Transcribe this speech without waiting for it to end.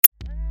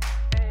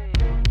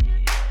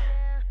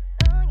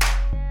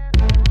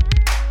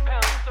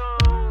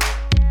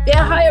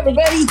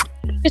everybody.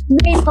 It's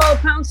me, Paul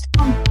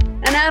Poundstone,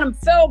 and Adam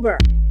Felber.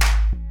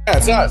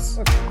 That's us.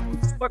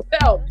 Or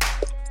Felb,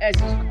 as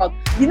he's called.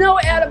 You know,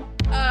 Adam,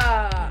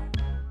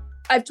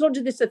 I've told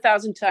you this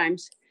 1,000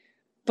 times,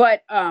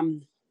 but I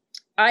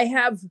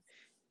have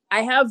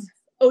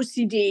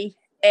OCD,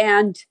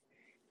 and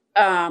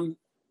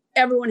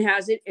everyone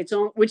has it.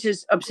 Which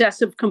is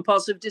obsessive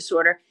compulsive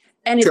disorder,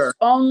 and it's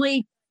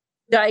only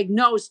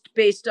diagnosed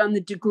based on the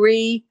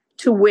degree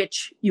to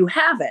which you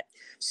have it.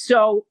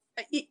 So,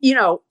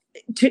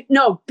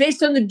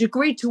 based on the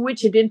degree to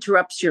which it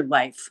interrupts your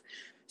life.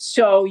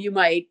 So you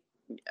might,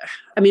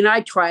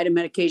 I tried a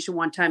medication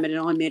one time and it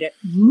only made it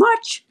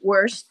much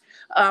worse.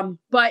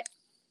 But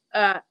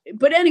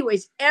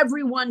anyways,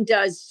 everyone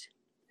does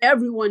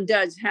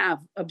have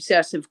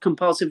obsessive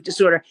compulsive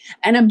disorder.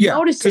 And I'm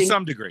noticing to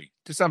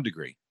some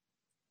degree.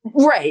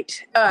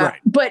 Right. Right.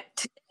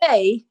 But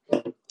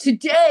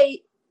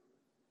today,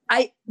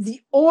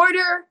 the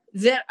order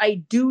that I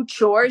do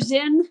chores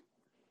in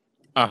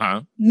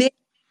made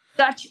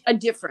such a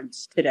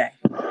difference today.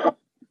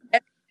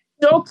 And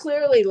so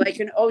clearly like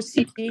an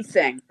OCD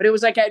thing, but it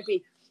was like I'd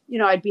be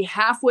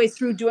halfway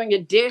through doing a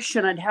dish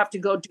and I'd have to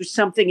go do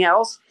something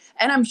else.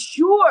 And I'm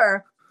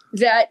sure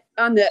that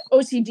on the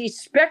OCD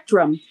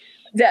spectrum,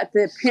 that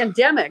the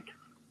pandemic,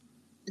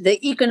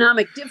 the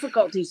economic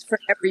difficulties for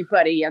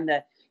everybody and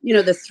the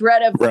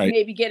threat of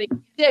maybe getting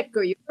sick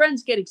or your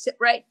friends getting sick,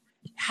 right,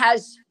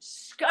 has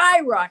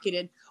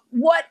skyrocketed.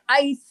 What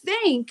I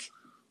think,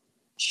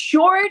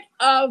 short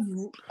of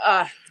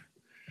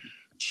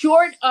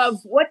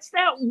what's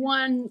that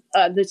one?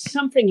 The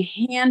something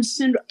hand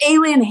syndrome,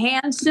 alien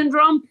hand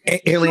syndrome.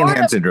 Alien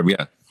hand syndrome,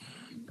 yeah.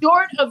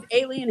 Short of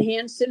alien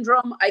hand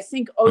syndrome, I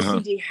think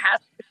OCD has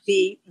to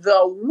be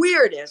the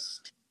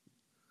weirdest,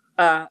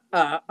 one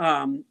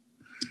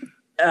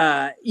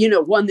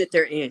that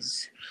there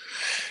is.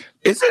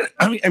 Is it?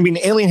 I mean,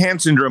 alien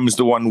hand syndrome is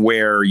the one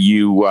where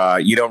you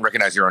don't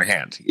recognize your own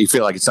hand. You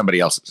feel like it's somebody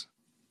else's.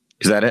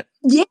 Is that it?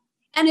 Yeah,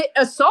 and it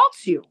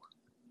assaults you.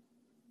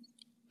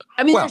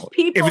 I mean, there's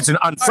people. If it's an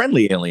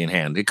unfriendly alien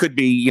hand, it could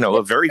be,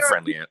 a very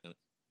friendly hand.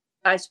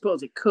 I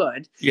suppose it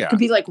could. Yeah. It could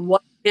be like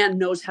one hand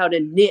knows how to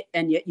knit,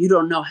 and yet you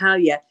don't know how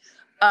yet.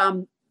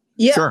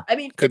 Sure. I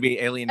mean, could be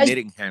alien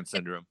knitting hand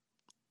syndrome.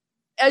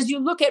 As you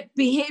look at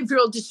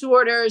behavioral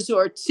disorders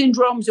or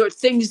syndromes or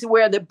things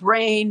where the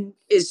brain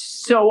is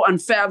so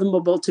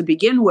unfathomable to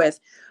begin with,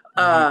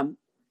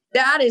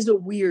 that is a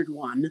weird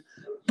one.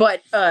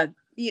 But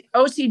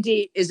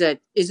OCD is a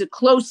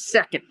close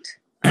second,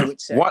 I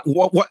would say. What?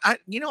 I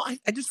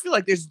just feel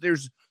like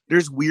there's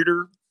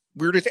weirder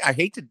things. I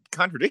hate to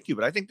contradict you,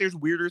 but I think there's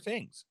weirder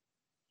things.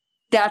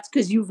 That's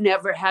because you've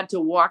never had to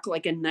walk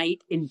like a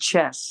knight in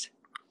chess.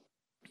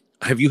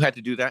 Have you had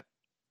to do that?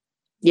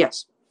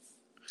 Yes.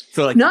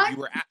 So like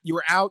you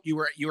were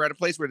at a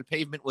place where the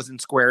pavement was in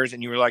squares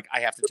and you were like,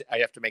 I have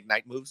to make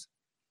night moves.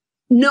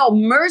 No,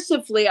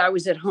 mercifully I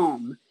was at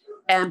home,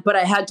 but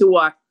I had to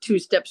walk 2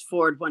 steps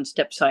forward, 1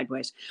 step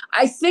sideways.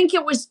 I think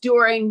it was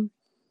during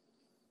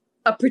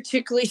a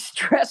particularly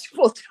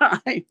stressful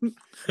time.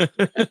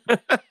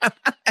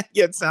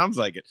 Yeah, it sounds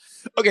like it.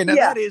 Okay, now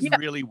that is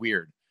really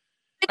weird.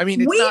 I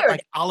mean, it's weird. Not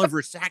like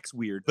Oliver Sacks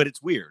weird, but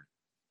it's weird.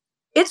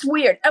 It's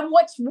weird. And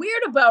what's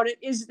weird about it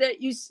is that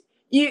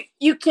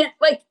you can,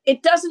 like,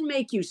 it doesn't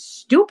make you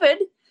stupid,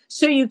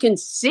 so you can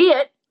see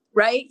it,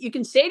 right? You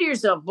can say to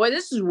yourself, boy,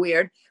 this is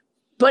weird,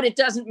 but it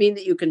doesn't mean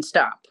that you can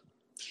stop.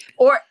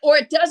 Or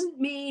it doesn't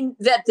mean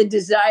that the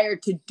desire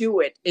to do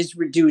it is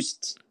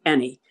reduced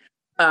any.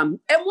 And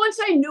once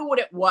I knew what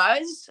it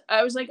was,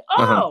 I was like,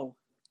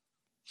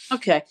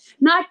 okay,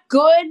 not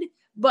good,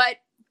 but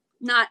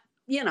not,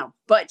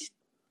 but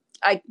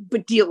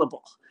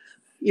dealable,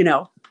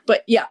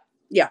 but yeah.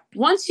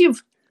 Once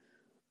you've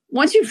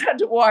had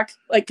to walk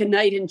like a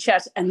knight in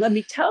chess, and let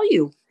me tell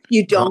you,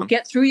 you don't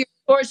get through your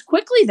chores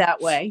quickly that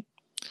way.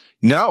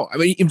 No, I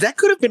mean, that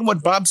could have been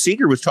what Bob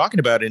Seger was talking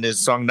about in his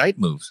song Night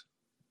Moves.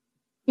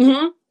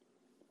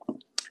 Mm-hmm.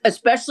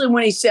 Especially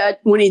when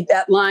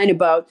that line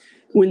about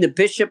when the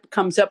bishop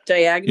comes up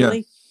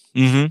diagonally.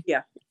 Yeah. Mm-hmm.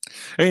 Yeah.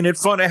 Ain't it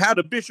funny how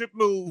the bishop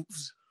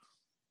moves?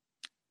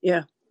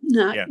 Yeah.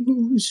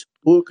 Moves.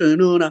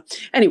 Walking on a...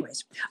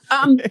 Anyways.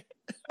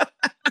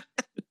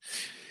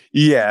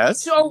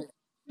 Yes. So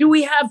do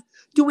we have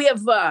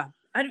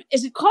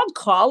is it called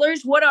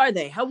callers? What are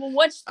they?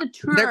 What's the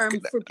term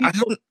for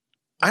people?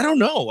 I don't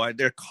know.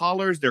 They're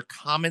callers, they're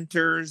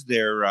commenters,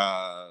 they're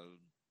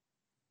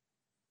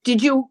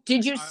Did you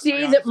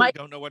see that Mike? I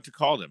don't know what to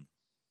call them.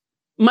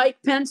 Mike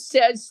Pence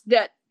says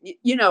that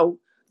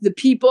the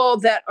people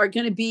that are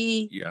going to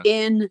be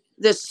in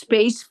the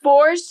Space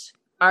Force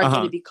are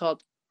going to be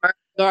called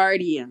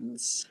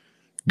Guardians.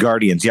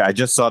 Guardians, yeah, I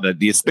just saw that.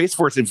 The Space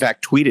Force, in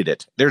fact, tweeted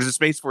it. There's a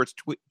Space Force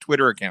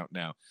Twitter account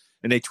now,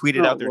 and they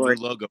tweeted out their new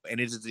logo, and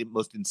it is the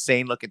most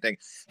insane looking thing.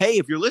 Hey,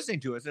 if you're listening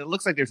to us, and it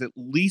looks like there's at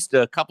least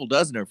a couple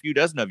dozen or a few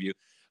dozen of you,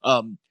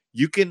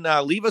 you can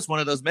leave us one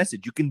of those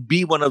messages. You can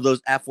be one of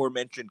those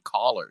aforementioned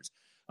callers.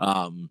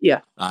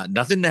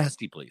 Nothing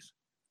nasty, please.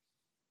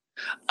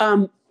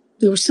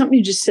 There was something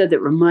you just said that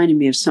reminded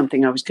me of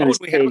something I was going to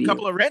say. We have a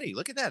couple already.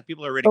 Look at that.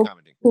 People are already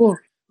commenting. Cool.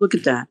 Look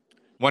at that.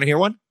 Want to hear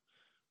one?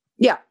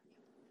 Yeah.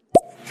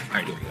 All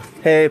right, here we go.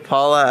 Hey,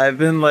 Paula, I've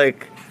been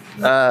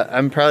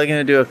I'm probably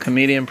going to do a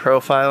comedian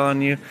profile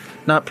on you.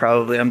 Not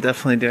probably, I'm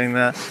definitely doing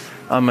that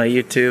on my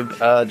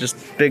YouTube. Just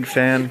big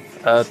fan.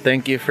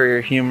 Thank you for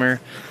your humor.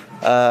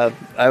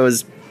 I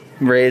was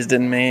raised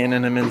in Maine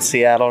and I'm in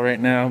Seattle right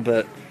now,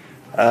 but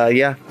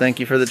yeah, thank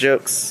you for the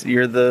jokes.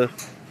 You're the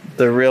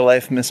real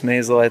life Miss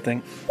Maisel, I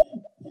think.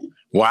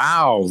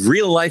 Wow,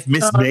 real life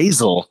Miss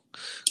Maisel.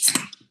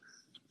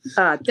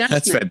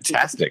 That's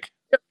fantastic.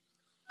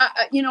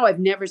 I've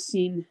never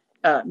seen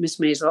Miss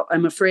Maisel.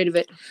 I'm afraid of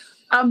it.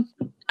 I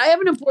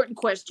have an important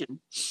question.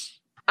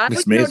 I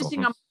was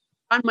noticing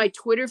on my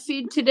Twitter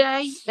feed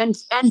today,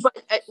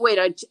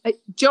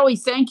 Joey,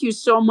 thank you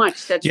so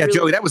much.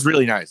 Joey, that was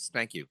really nice.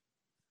 Thank you.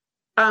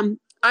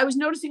 I was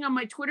noticing on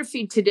my Twitter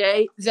feed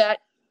today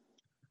that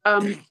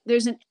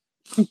there's an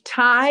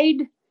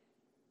Tide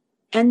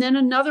and then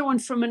another one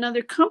from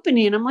another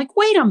company, and I'm like,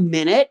 wait a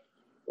minute,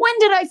 when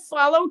did I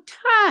follow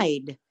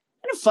Tide?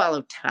 I didn't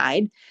follow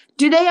Tide.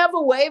 Do they have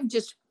a way of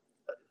just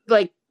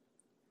like?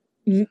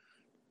 Do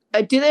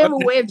they have a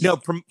way of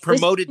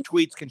promoted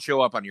tweets can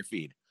show up on your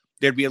feed.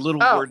 There'd be a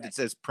little word that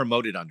says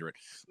promoted under it.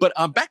 But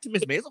back to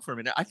Miss Maisel for a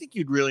minute. I think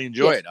you'd really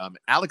enjoy it.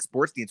 Alex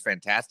Borstein's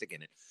fantastic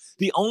in it.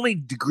 The only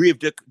degree of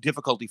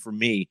difficulty for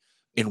me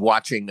in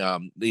watching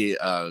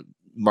the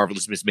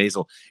Marvelous Miss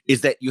Maisel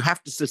is that you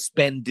have to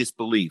suspend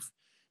disbelief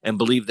and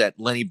believe that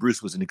Lenny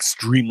Bruce was an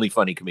extremely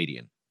funny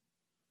comedian.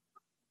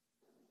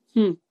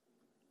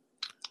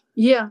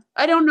 Yeah,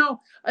 I don't know.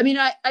 I mean,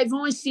 I've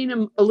only seen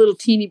him a little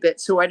teeny bit,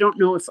 so I don't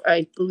know if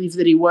I believe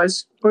that he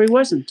was or he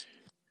wasn't.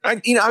 I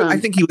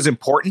think he was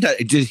important.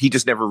 He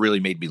just never really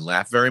made me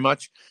laugh very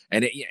much.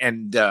 And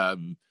in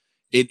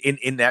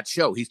that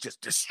show, he's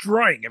just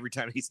destroying every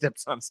time he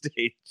steps on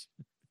stage.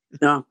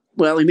 No,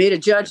 well, he made a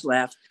judge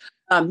laugh.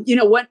 One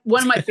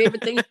of my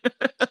favorite things,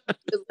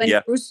 the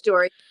Lenny Bruce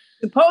story.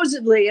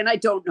 Supposedly, and I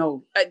don't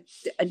know,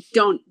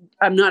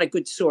 I'm not a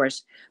good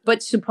source,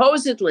 but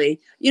supposedly,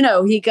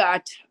 he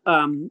got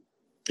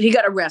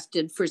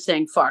arrested for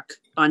saying fuck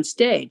on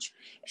stage.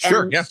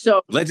 Sure, and yeah.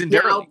 So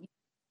legendarily.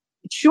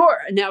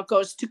 Now it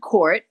goes to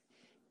court.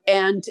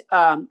 And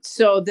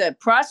so the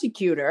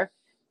prosecutor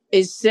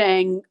is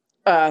saying,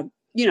 Mr.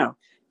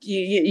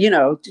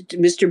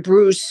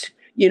 Bruce,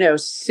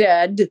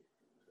 said,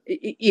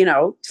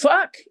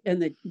 fuck.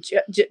 And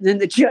then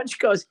the judge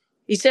goes,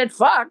 he said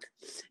fuck.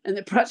 And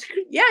the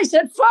prosecutor, he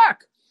said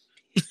fuck.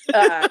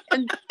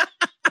 And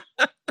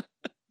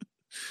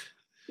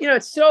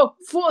it's so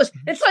foolish.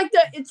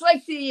 It's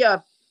like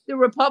the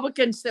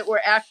Republicans that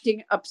were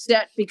acting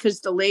upset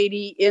because the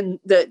lady in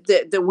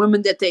the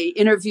woman that they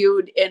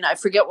interviewed in, I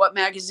forget what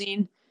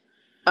magazine,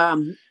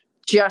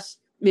 just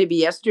maybe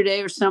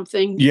yesterday or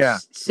something. Yeah.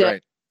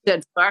 Said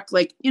fuck.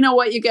 Like, you know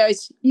what, you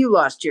guys, you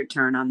lost your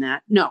turn on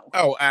that. No.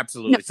 Oh,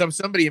 absolutely. No.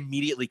 Somebody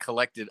immediately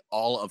collected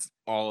all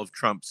of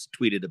Trump's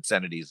tweeted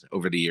obscenities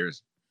over the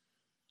years.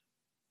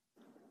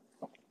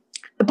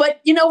 But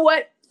you know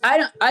what?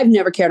 I've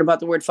never cared about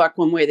the word fuck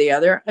one way or the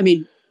other. I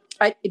mean,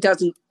 I'm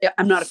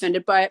not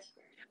offended by it.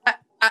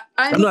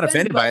 I'm not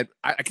offended by it.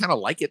 I kind of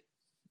like it.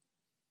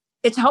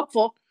 It's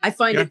helpful. I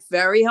find it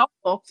very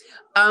helpful.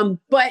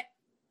 But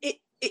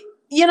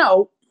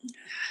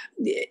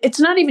it's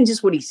not even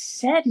just what he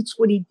said, it's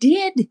what he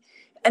did.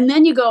 And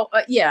then you go,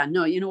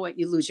 no, you know what?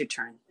 You lose your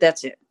turn.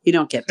 That's it. You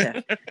don't get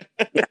that.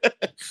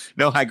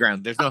 No high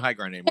ground. There's no high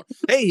ground anymore.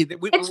 Hey,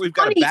 we've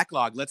got a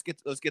backlog. Let's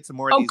get some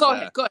more of these. Go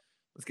ahead.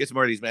 Let's get some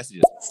more of these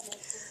messages.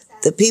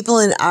 The people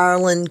in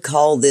Ireland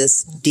call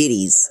this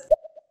ditties.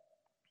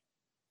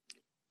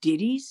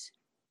 Ditties?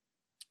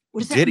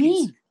 What does that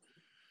mean?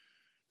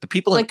 The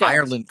people in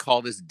Ireland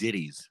call this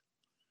ditties.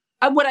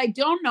 What I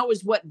don't know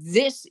is what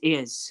this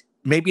is.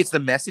 Maybe it's the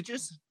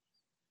messages?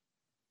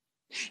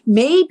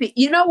 Maybe.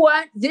 You know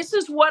what? This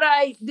is what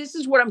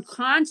I'm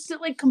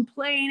constantly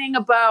complaining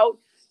about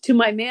to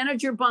my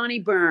manager, Bonnie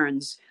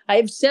Burns. I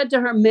have said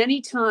to her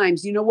many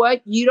times, you know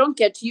what? You don't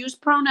get to use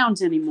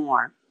pronouns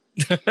anymore.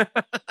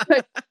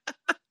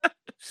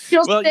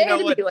 Well, you know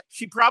what?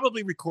 She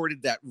probably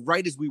recorded that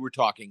right as we were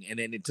talking, and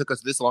then it took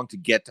us this long to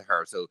get to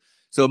her. So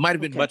it might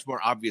have been much more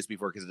obvious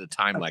before because of the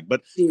time lag.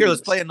 But here,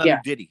 let's play another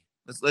ditty.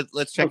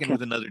 Let's check in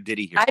with another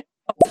ditty here. Hi,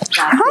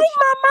 Mama.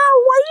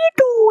 What are you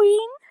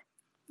doing?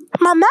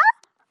 Mama?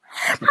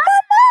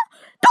 Mama!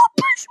 Don't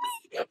push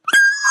me!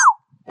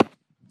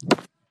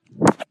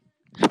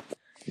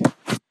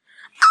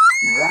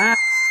 No!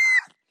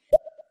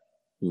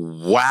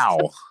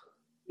 Wow.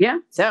 Yeah,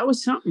 that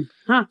was something.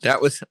 Huh?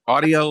 That was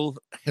audio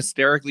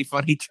hysterically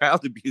funny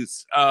child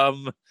abuse.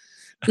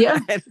 Yeah.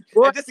 And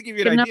just to give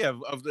you an idea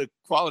of the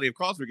quality of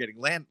calls we're getting,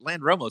 Land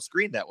Romo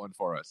screened that one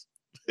for us.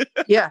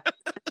 Yeah.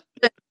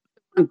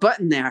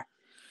 Button there.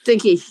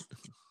 Thinking,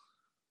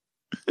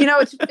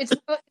 it's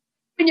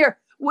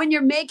when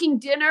you're making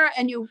dinner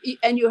and you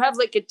have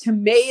like a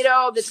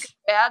tomato that's got a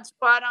bad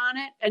spot on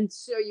it, and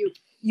so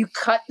you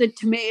cut the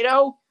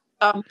tomato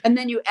and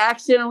then you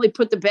accidentally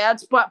put the bad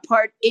spot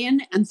part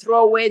in and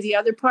throw away the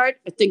other part.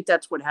 I think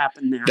that's what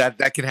happened there.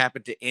 That can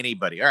happen to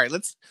anybody. All right,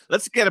 let's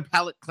get a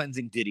palate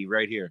cleansing ditty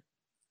right here.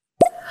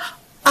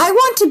 I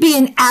want to be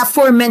an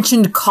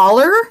aforementioned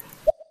caller.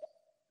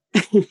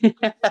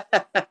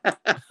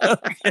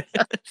 Okay.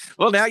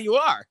 Well, now you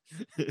are.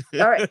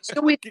 All right.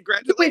 So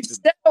Congratulations.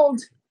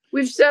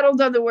 We've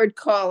settled on the word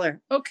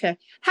caller. Okay.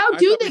 How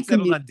do they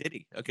settle on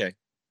ditty? Okay.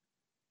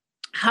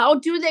 How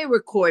do they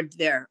record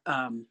their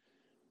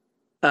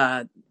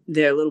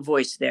little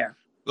voice there?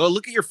 Well,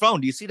 look at your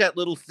phone. Do you see that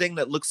little thing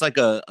that looks like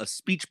a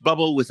speech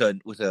bubble with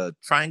a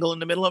triangle in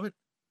the middle of it?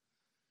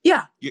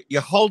 Yeah. You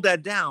hold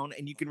that down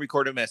and you can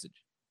record a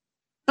message.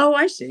 Oh,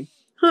 I see.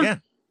 Huh.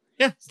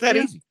 Yeah. It's that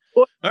easy.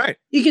 Well, all right.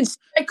 You can.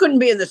 I couldn't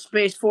be in the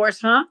Space Force,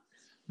 huh?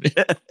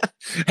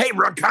 Hey,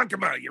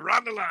 Ronkonkoma, you're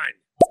on the line.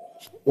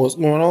 What's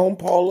going on,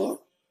 Paula?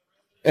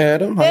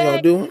 Adam, how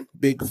y'all doing?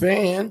 Big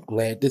fan.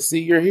 Glad to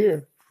see you're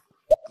here.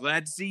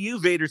 Glad to see you,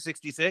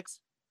 Vader66.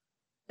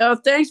 Oh,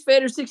 thanks,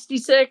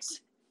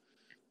 Vader66.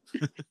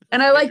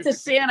 And I like the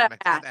Santa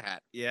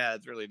hat. Yeah,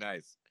 it's really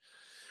nice.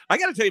 I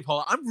got to tell you,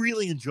 Paula, I'm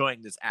really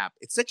enjoying this app.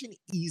 It's such an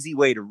easy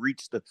way to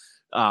reach the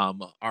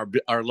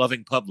our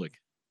loving public.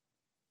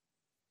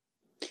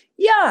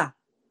 Yeah,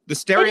 the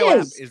stereo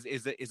app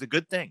is a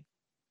good thing,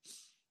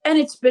 and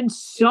it's been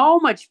so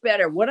much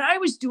better. What I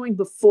was doing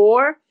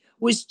before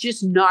was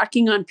just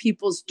knocking on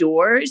people's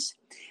doors,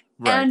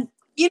 right. And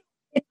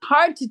it's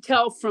hard to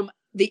tell from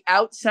the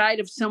outside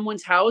of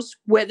someone's house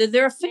whether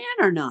they're a fan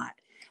or not.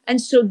 And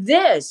so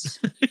this,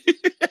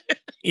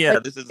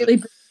 this is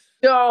really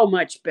so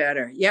much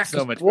better. Yeah,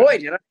 so much. Boy,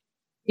 did I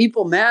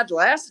people mad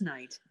last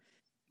night.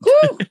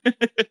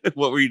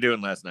 What were you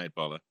doing last night,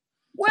 Paula?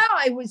 Well,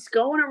 I was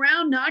going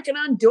around knocking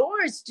on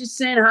doors, just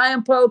saying, hi,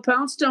 I'm Paula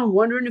Poundstone,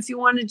 wondering if you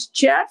wanted to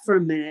chat for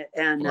a minute.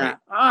 And right.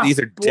 These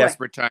are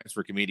desperate times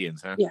for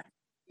comedians, huh?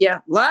 Yeah.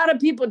 A lot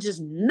of people just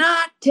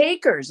not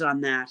takers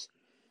on that.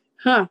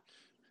 Huh.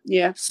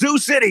 Yeah. Sioux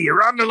City,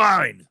 you're on the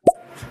line.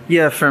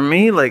 Yeah, for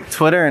me, like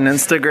Twitter and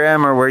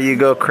Instagram are where you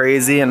go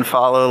crazy and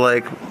follow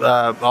like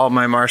all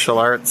my martial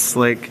arts,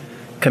 like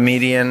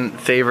comedian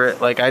favorite.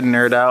 Like I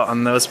nerd out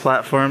on those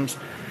platforms.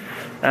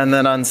 And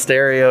then on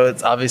stereo,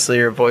 it's obviously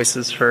your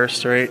voices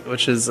first, right?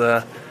 Which is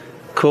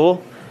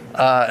cool.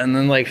 And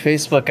then like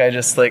Facebook, I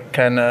just like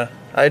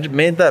I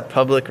made that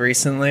public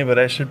recently, but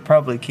I should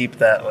probably keep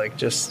that like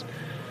just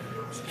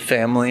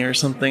family or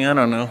something. I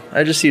don't know.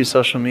 I just use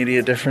social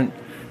media different.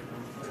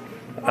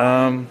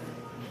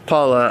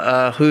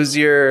 Paula, who's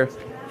your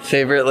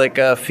favorite like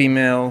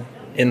female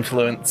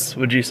influence,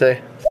 would you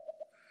say?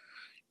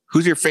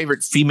 Who's your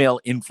favorite female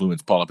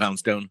influence, Paula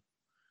Poundstone?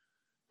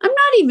 I'm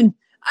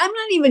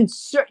not even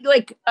certain.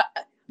 Like,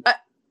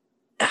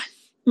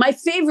 my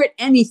favorite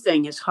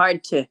anything is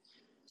hard to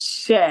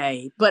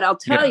say, but I'll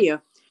tell you,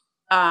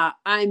 I'm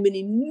an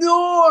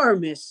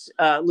enormous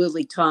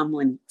Lily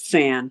Tomlin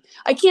fan.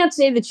 I can't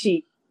say that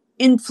she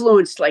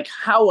influenced like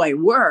how I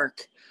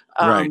work,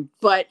 right.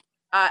 But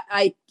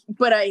I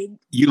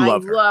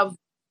love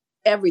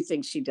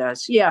everything she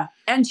does. Yeah,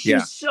 and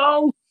she's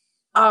so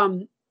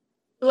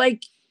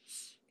like.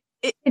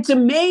 It's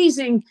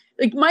amazing.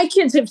 Like my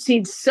kids have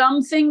seen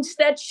some things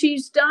that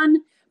she's done,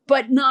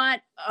 but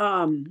not,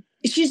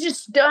 she's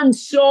just done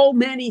so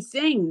many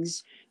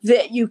things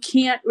that you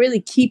can't really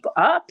keep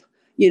up,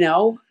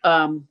 Now,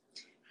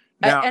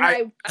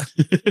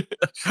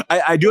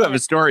 I do have a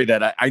story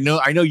that I know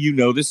you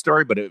know this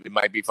story, but it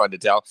might be fun to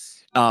tell.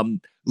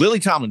 Lily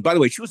Tomlin, by the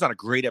way, she was on a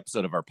great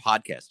episode of our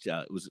podcast.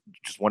 It was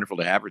just wonderful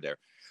to have her there.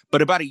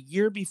 But about a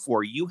year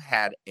before, you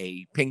had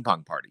a ping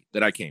pong party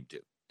that I came to.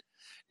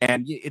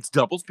 And it's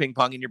doubles ping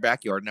pong in your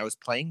backyard. And I was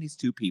playing these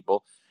two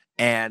people.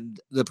 And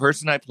the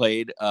person I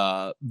played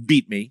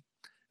beat me.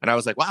 And I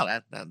was like, wow,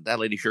 that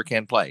lady sure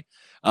can play.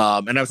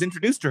 And I was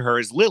introduced to her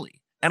as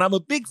Lily. And I'm a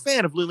big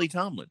fan of Lily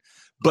Tomlin.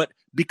 But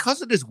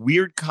because of this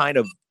weird kind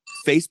of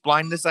face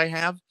blindness I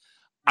have,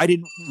 I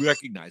didn't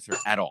recognize her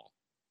at all.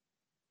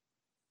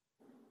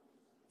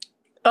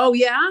 Oh,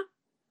 yeah?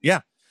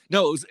 Yeah.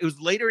 No, it was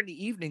later in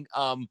the evening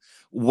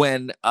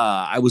when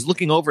I was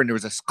looking over and there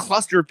was a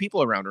cluster of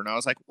people around her. And I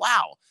was like,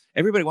 wow,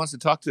 everybody wants to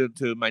talk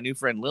to my new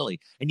friend Lily.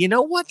 And you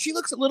know what? She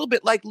looks a little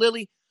bit like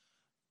Lily.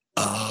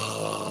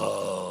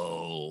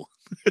 Oh.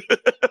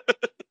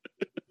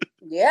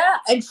 Yeah.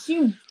 And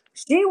she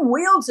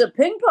wields a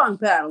ping pong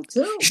paddle,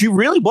 too. She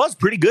really was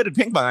pretty good at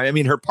ping pong. I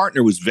mean, her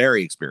partner was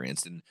very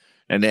experienced.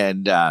 And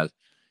then, the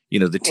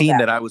team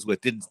that I was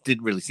with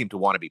didn't really seem to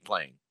want to be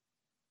playing.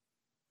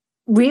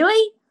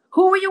 Really?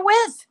 Who were you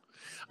with?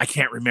 I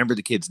can't remember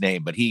the kid's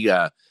name, but he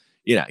felt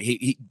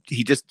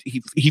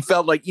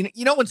like,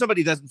 when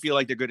somebody doesn't feel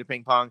like they're good at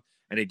ping pong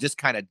and they just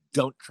kind of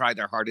don't try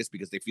their hardest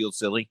because they feel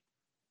silly.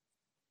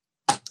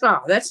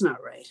 Oh, that's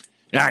not right.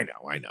 I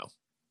know.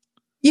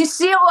 You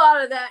see a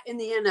lot of that in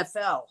the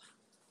NFL.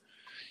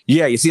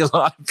 Yeah, you see a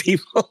lot of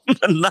people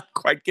not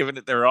quite giving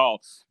it their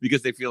all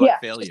because they feel like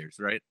failures,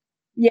 right?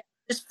 Yeah,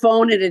 just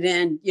phoning it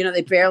in.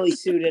 They barely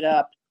suit it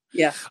up.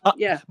 Yeah.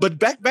 Yeah. But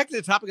back to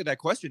the topic of that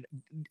question,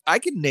 I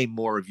can name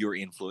more of your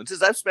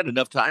influences. I've spent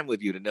enough time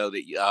with you to know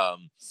that you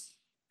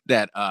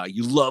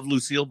love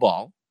Lucille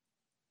Ball.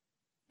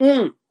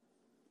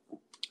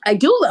 I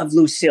do love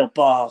Lucille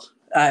Ball.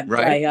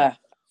 Right.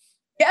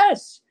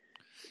 Yes.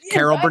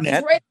 Carol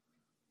Burnett.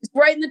 It's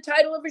right in the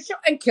title of her show.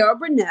 And Carol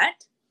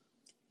Burnett.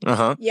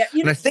 Uh-huh. Yeah.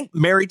 And I think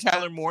Mary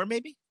Tyler Moore,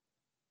 maybe?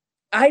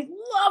 I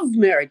love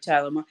Mary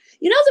Tyler Moore.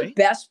 You know the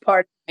best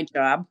part of my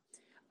job?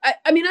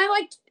 I mean, I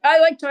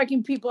like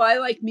talking to people. I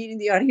like meeting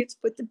the audience.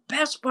 But the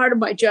best part of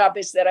my job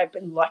is that I've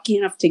been lucky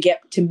enough to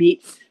get to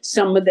meet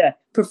some of the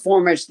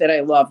performers that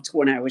I loved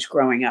when I was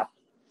growing up.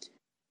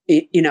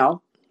 You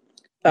know?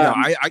 No,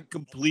 I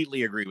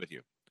completely agree with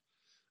you.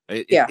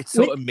 It's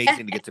so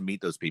amazing to get to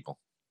meet those people.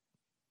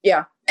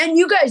 Yeah. And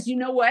you guys, you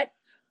know what?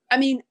 I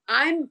mean,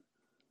 I'm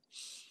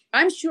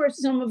sure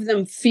some of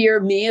them fear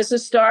me as a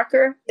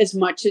stalker as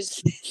much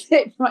as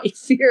they might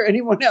fear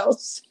anyone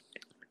else.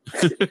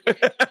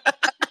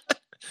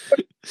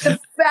 The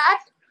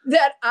fact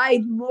that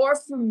I'm more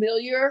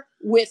familiar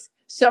with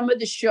some of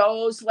the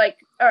shows, like,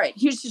 all right,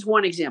 here's just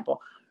one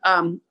example.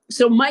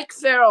 So Mike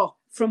Farrell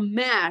from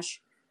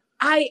MASH,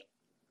 I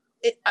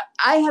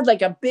had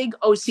like a big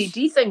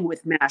OCD thing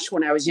with MASH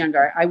when I was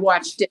younger. I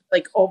watched it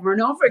like over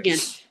and over again.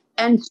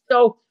 And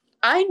so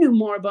I knew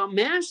more about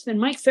MASH than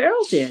Mike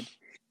Farrell did.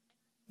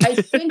 I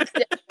think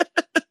that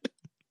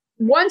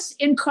once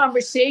in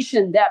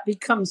conversation that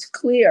becomes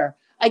clear,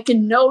 I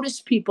can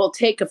notice people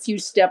take a few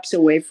steps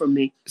away from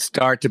me.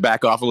 Start to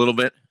back off a little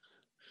bit.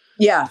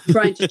 Yeah,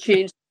 trying to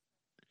change.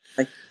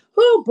 Like,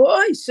 oh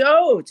boy,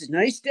 so it's a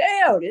nice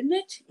day out, isn't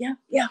it?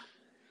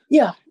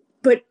 Yeah.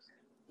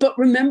 But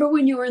remember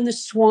when you were in the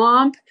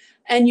swamp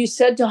and you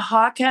said to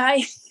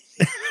Hawkeye?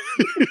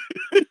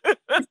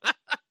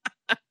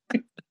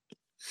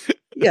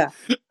 Yeah.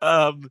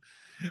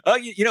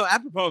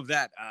 Apropos of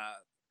that,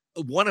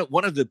 one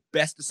of the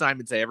best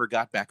assignments I ever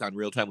got back on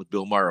Real Time with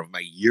Bill Maher of my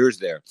years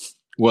there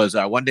was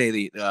one day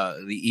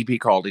the EP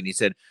called and he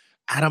said,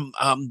 Adam,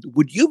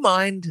 would you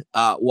mind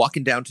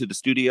walking down to the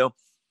studio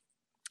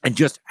and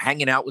just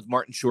hanging out with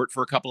Martin Short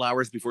for a couple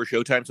hours before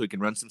showtime so we can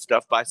run some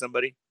stuff by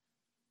somebody?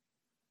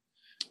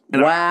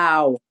 And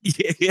wow.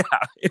 Yeah,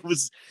 it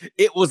was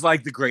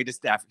like the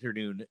greatest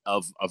afternoon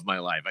of my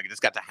life. I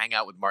just got to hang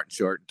out with Martin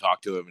Short and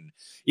talk to him,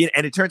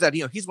 and it turns out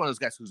he's one of those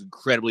guys who's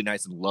incredibly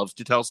nice and loves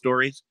to tell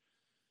stories.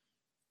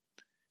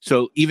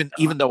 So even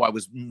though I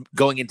was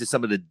going into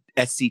some of the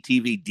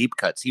SCTV deep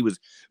cuts, he was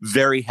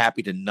very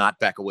happy to not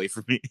back away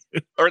from me,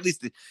 or at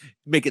least to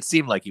make it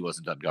seem like he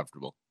wasn't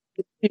uncomfortable.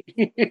 Who's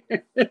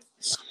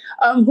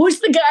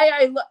the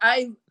guy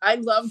I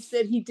loved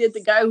that he did?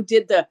 The guy who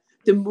did the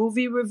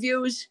movie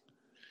reviews?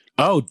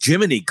 Oh,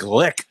 Jiminy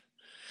Glick.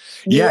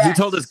 Yeah, yes. He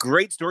told us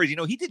great stories.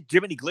 He did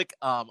Jiminy Glick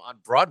on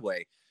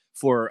Broadway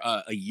for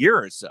a year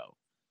or so.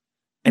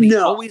 And he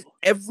always,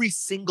 every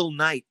single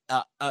night,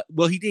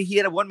 he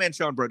had a one-man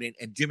show on Broadway,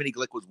 and Jiminy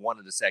Glick was one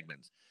of the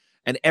segments.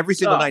 And every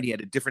single night he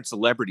had a different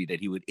celebrity that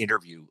he would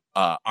interview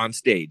on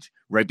stage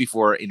right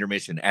before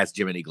intermission as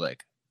Jiminy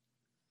Glick.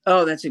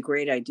 Oh, that's a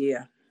great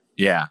idea.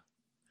 Yeah.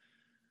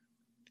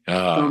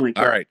 Oh my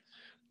God. All right.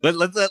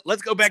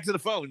 Let's go back to the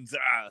phones.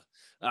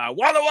 Walla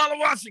Walla,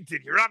 Washington,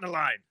 you're on the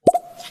line.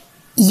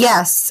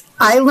 Yes,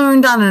 I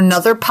learned on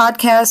another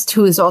podcast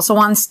who is also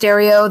on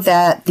stereo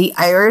that the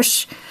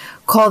Irish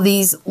call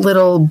these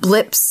little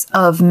blips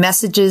of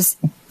messages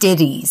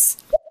ditties.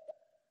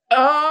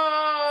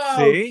 Oh,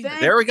 see,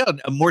 there we go.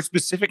 A more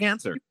specific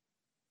answer.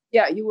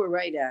 Yeah, you were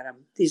right, Adam.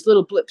 These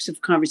little blips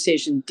of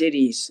conversation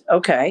ditties.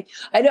 Okay.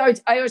 I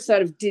always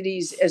thought of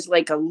ditties as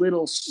like a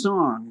little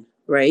song,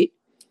 right?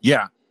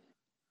 Yeah.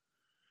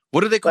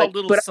 What do they call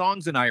little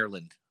songs in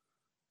Ireland?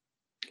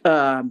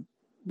 What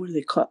do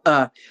they call?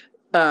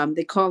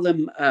 They call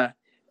them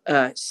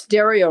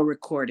stereo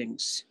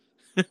recordings.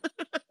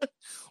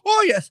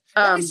 Oh yes,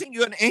 let me sing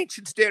you an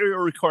ancient stereo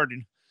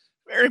recording.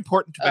 Very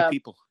important to my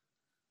people.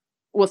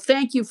 Well,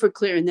 thank you for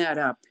clearing that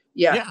up.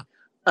 Yeah.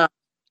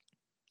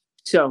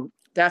 So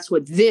that's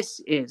what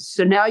this is.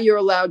 So now you're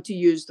allowed to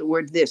use the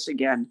word "this"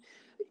 again.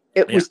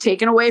 It was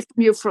taken away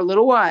from you for a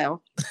little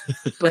while,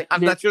 but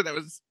I'm not sure that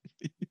was.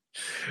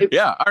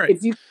 Yeah, all right.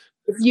 If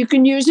you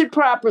can use it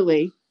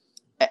properly,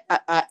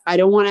 I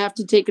don't want to have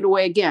to take it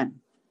away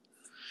again.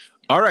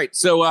 All right,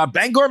 so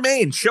Bangor,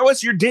 Maine, show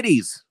us your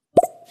ditties.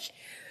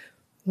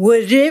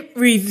 Would it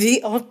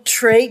reveal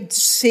trade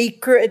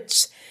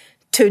secrets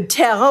to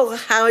tell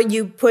how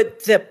you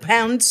put the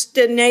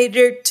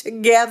Poundstonator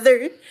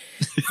together?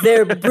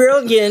 They're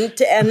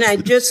brilliant, and I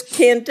just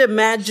can't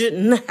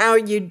imagine how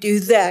you do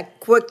that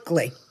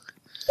quickly.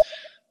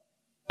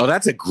 Oh,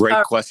 that's a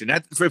great question.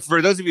 That,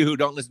 for those of you who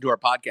don't listen to our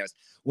podcast,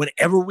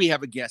 whenever we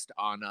have a guest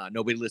on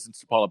Nobody Listens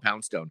to Paula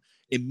Poundstone,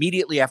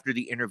 immediately after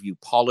the interview,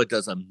 Paula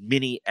does a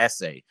mini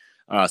essay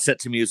set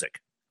to music.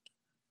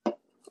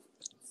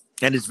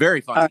 And it's very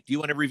funny. Do you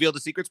want to reveal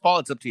the secrets, Paul?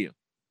 It's up to you.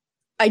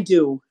 I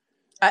do.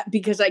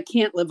 Because I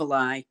can't live a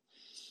lie.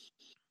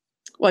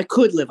 Well, I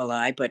could live a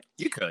lie, but...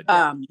 You could.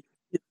 You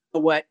know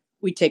what?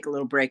 We take a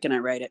little break and I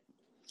write it.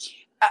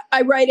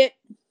 I write it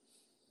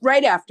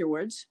right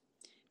afterwards.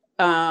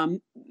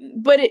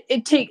 But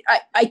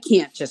I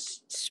can't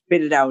just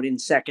spit it out in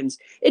seconds.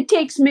 It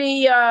takes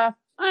me, I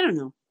don't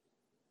know.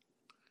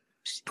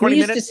 20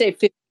 minutes?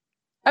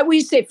 We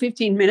used to say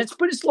 15 minutes,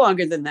 but it's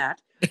longer than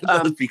that.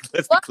 Let's be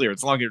clear.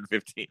 It's longer than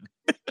 15.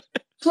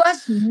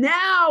 Plus,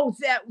 now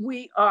that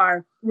we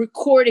are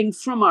recording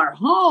from our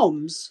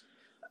homes,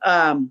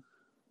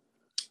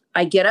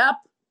 I get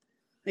up,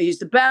 I use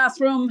the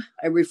bathroom,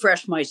 I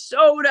refresh my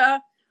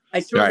soda, I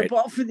throw the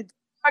ball for the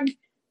dog,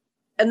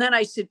 and then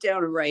I sit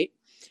down and write.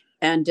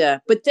 And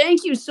but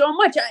thank you so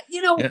much. I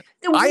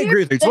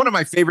agree with you. It's one of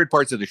my favorite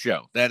parts of the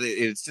show. That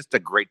it's just a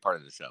great part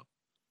of the show.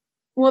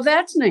 Well,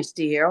 that's nice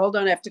to hear. Hold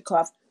on, I have to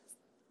cough.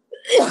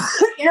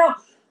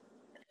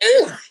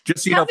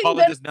 Just so you know,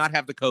 Paula does not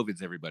have the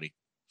COVIDs, everybody.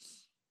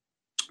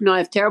 No, I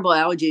have terrible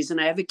allergies,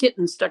 and I have a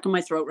kitten stuck in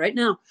my throat right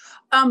now.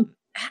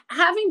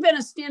 Having been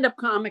a stand-up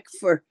comic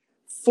for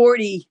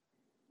 41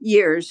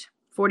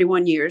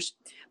 years,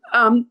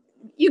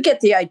 you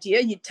get the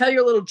idea. You tell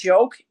your little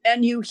joke,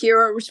 and you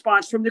hear a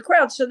response from the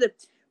crowd. So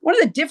that one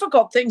of the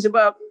difficult things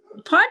about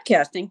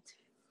podcasting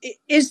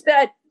is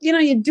that,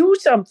 you do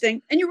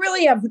something, and you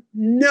really have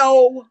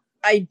no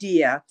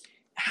idea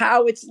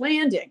how it's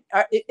landing.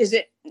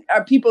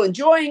 Are people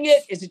enjoying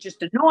it? Is it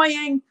just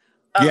annoying?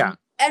 Yeah.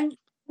 And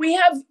we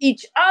have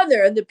each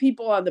other, the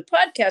people on the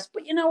podcast,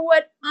 but you know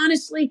what?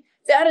 Honestly,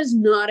 that is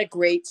not a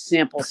great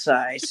sample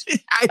size.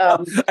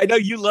 I know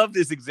you love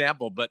this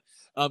example, but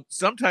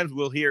sometimes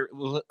we'll hear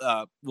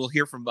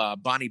from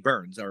Bonnie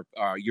Burns,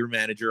 your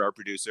manager, our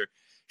producer.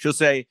 She'll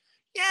say,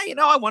 "Yeah,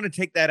 I want to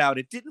take that out.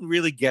 It didn't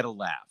really get a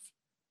laugh."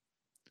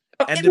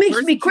 And it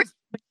makes me crazy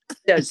when she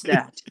does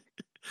that.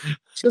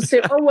 She'll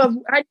say, "Oh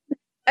well, I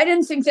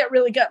didn't think that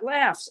really got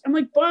laughs." I'm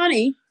like,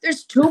 Bonnie,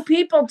 there's two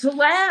people to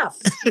laugh.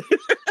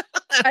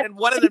 And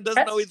one of them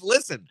doesn't always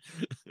listen.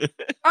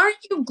 Aren't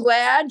you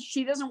glad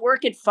she doesn't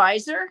work at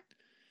Pfizer?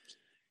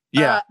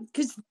 Yeah.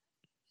 Because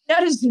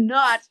that is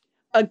not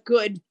a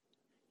good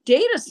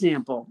data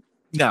sample.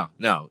 No.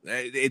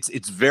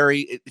 It's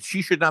very,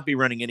 she should not be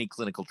running any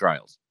clinical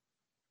trials.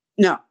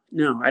 No,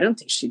 I don't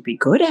think she'd be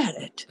good at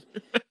it.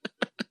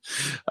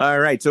 All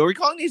right. So are we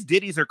calling these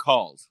ditties or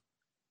calls?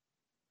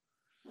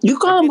 You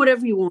call them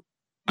whatever you want.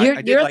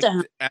 I did like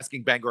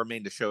asking Bangor,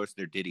 Maine to show us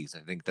their ditties.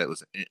 I think that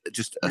was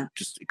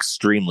just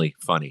extremely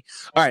funny.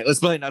 All right, let's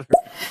play another.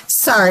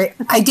 Sorry,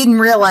 I didn't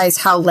realize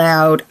how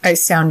loud I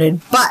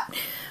sounded, but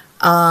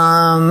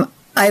I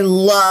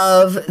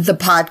love the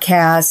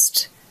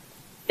podcast.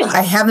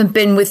 I haven't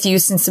been with you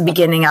since the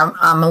beginning.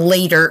 I'm a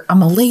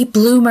late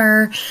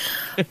bloomer,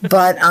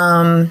 but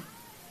oh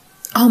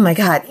my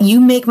God,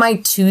 you make my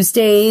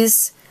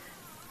Tuesdays.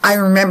 I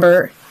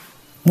remember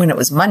when it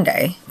was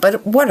Monday,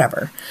 but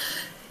whatever.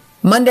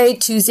 Monday,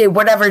 Tuesday,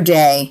 whatever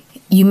day,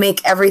 you make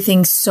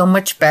everything so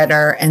much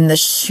better, and the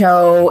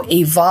show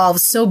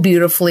evolves so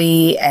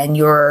beautifully, and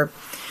your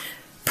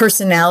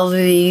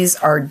personalities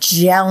are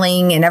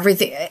gelling and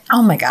everything.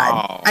 Oh my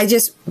God. I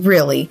just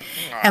really.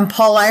 And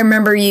Paul, I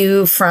remember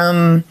you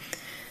from,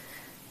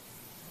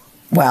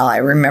 well, I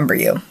remember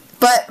you,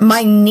 but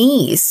my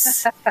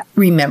niece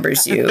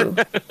remembers you.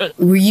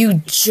 Were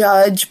you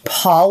Judge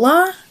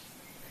Paula?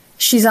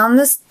 She's on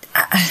this.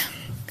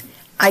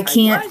 I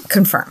can't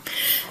confirm.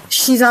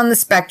 She's on the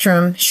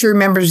spectrum. She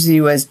remembers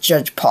you as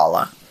Judge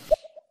Paula.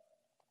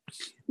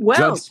 Well,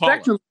 Judge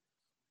spectrum.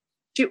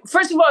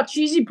 First of all,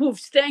 Cheesy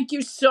Poofs, thank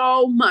you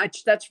so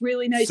much. That's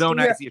really nice to hear. So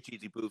nice to hear,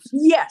 Cheesy Poofs.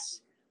 Yes.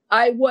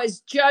 I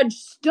was Judge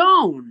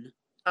Stone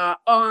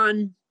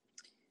on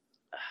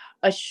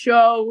a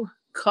show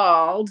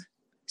called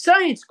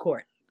Science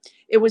Court.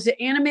 It was an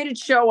animated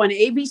show on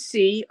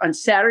ABC on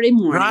Saturday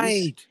mornings.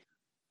 Right.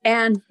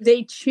 And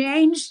they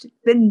changed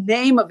the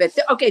name of it.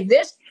 Okay,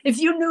 if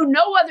you knew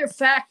no other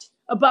fact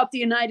about the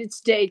United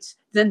States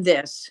than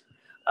this,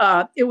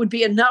 it would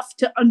be enough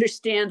to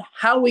understand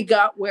how we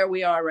got where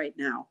we are right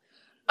now.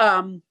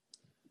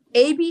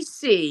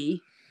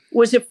 ABC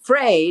was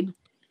afraid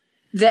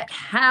that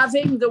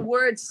having the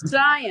word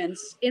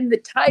science in the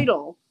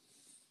title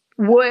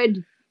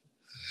would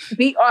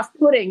be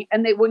off-putting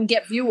and they wouldn't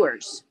get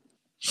viewers.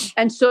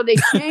 And so they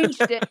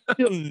changed it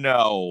to...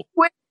 No.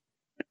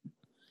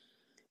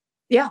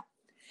 Yeah.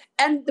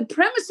 And the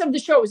premise of the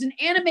show was an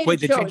animated show. Wait,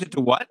 they changed it to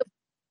what?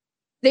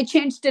 They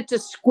changed it to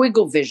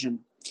Squiggle Vision.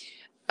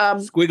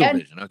 Squiggle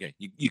Vision. Okay.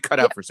 You cut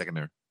out for a second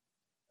there.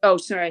 Oh,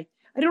 sorry.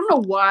 I don't know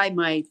why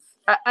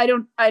I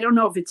don't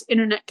know if it's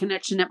internet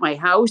connection at my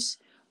house.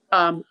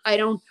 I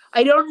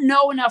don't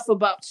know enough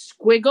about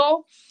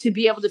Squiggle to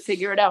be able to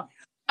figure it out.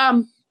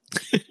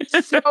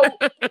 So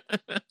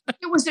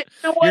it was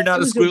You're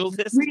not a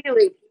squiggletist?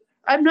 Really,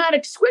 I'm not a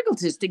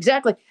squiggletist,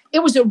 exactly. It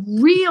was a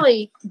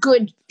really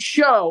good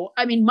show.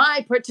 I mean,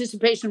 my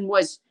participation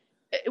was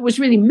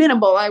really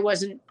minimal. I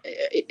wasn't.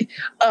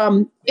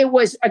 It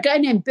was a guy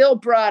named Bill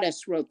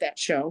Broaddus wrote that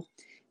show,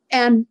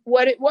 and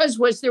what it was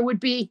there would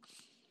be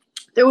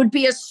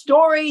a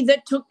story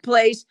that took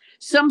place.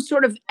 Some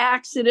sort of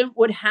accident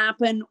would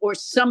happen, or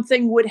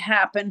something would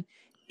happen,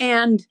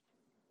 and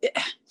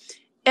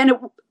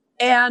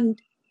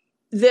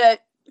the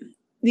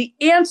the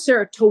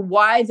answer to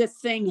why the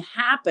thing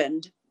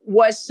happened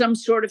was some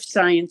sort of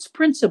science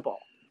principle.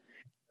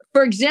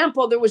 For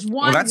example, there was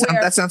one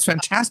that sounds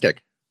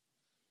fantastic.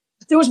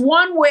 There was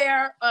one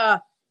where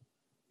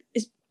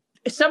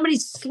somebody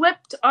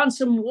slipped on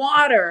some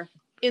water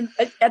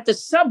at the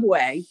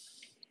subway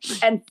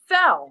and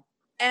fell,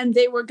 and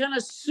they were going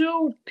to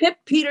sue Pip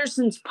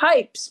Peterson's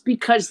pipes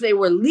because they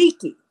were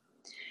leaky.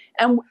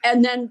 And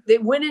then they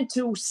went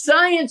into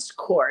science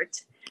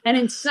court, and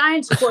in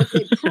science court,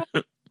 they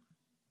proved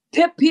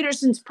Pip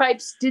Peterson's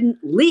pipes didn't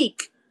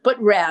leak, but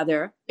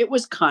rather it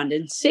was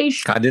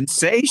condensation.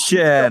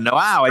 Condensation.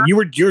 Wow. And you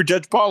were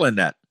Judge Paul in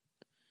that.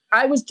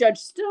 I was Judge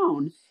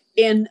Stone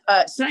in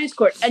science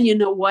court. And you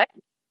know what?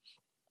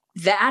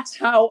 That's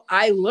how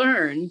I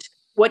learned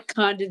what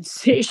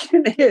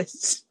condensation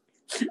is.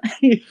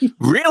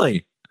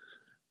 Really?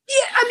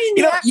 Yeah, I mean,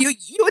 you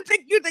would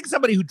think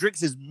somebody who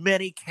drinks as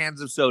many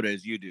cans of soda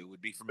as you do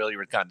would be familiar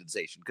with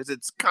condensation because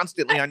it's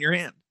constantly on your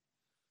hand.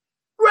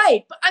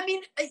 Right. But I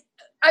mean,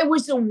 I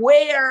was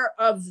aware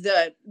of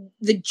the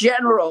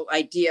general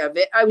idea of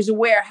it. I was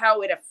aware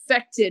how it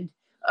affected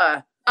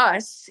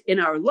us in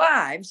our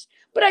lives,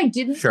 but I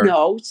didn't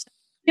know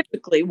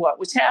typically what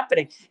was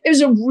happening. It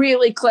was a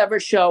really clever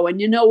show.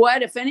 And you know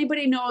what? If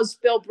anybody knows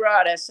Bill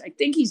Broaddus, I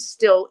think he's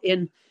still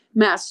in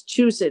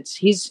Massachusetts.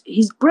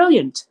 He's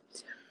brilliant.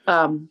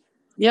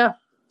 Yeah.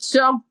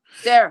 So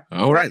there.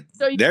 All right.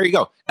 So there you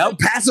go. El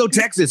Paso,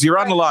 Texas. You're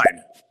on the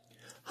line.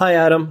 Hi,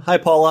 Adam. Hi,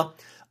 Paula.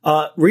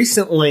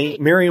 Recently,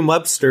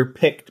 Merriam-Webster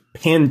picked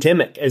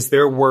pandemic as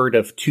their word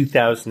of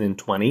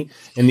 2020,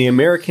 and the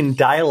American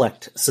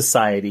Dialect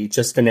Society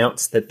just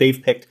announced that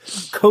they've picked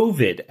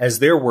COVID as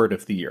their word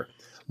of the year.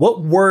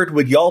 What word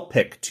would y'all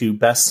pick to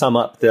best sum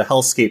up the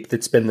hellscape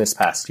that's been this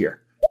past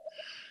year?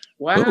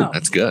 Wow. Ooh,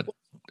 that's good.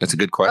 That's a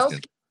good question.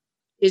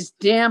 Is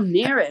damn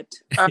near it.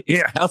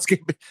 Yeah,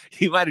 hellscape.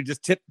 You might have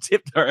just tipped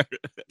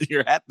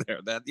your hat there.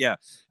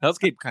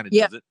 Hellscape kind of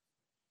does it.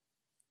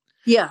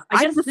 Yeah,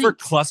 I prefer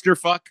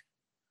clusterfuck.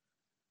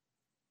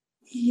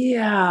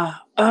 Yeah,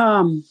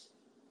 because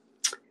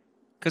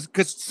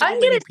so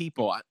many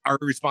people are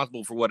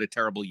responsible for what a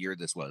terrible year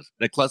this was.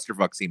 The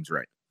clusterfuck seems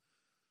right.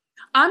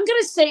 I'm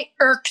going to say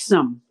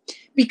irksome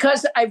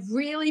because I've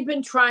really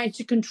been trying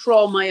to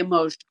control my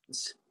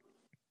emotions.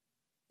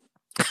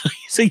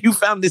 So you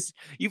found this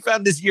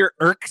year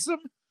irksome?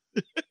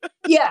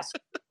 Yes,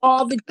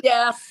 all the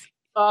death,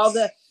 all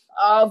the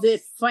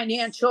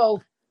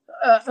financial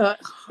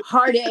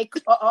heartache,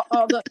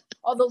 all the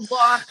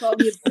loss, all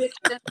the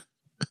eviction,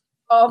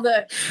 all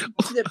the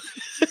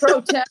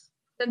protests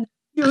and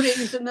the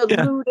shootings and the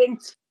looting.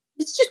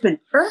 It's just been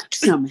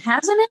irksome,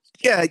 hasn't it?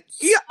 Yeah.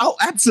 Oh,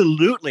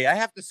 absolutely. I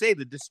have to say,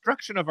 the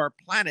destruction of our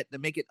planet to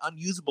make it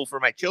unusable for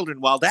my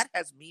children, while that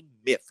has me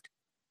miffed.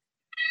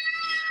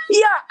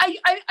 Yeah,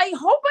 I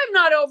hope I'm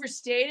not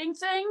overstating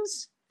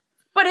things,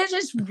 but it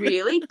has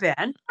really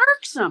been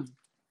irksome.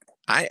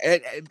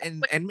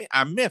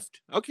 I'm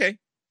miffed. Okay.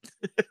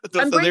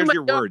 So there's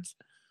your words.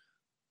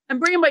 I'm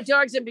bringing my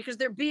dogs in because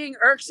they're being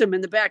irksome in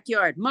the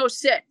backyard. Mo,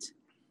 sit.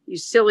 You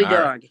silly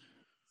dog.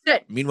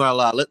 Sit.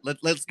 Meanwhile,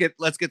 let's get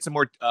some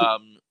more.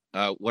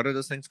 What are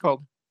those things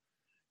called?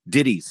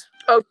 Ditties.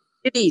 Oh,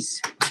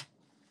 ditties.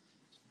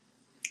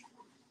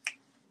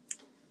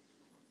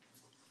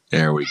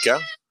 There we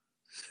go.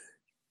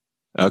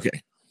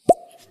 Okay.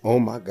 Oh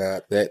my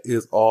God, that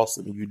is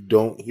awesome! You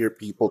don't hear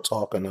people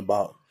talking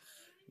about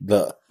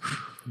the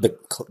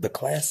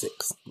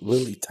classics.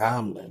 Lily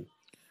Tomlin.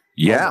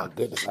 Yeah. Oh my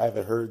goodness, I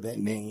haven't heard that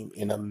name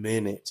in a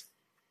minute.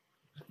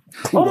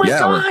 Oh my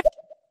God!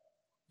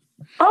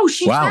 Oh,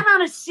 she's been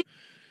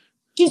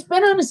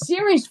on a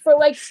series for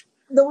like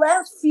the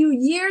last few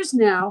years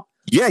now.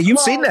 Yeah, you've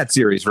seen that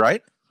series,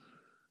 right?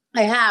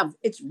 I have.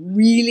 It's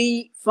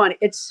really funny.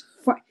 It's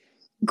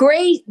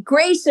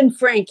Grace and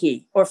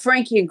Frankie, or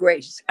Frankie and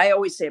Grace. I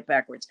always say it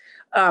backwards.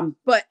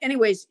 But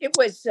anyways, it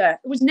was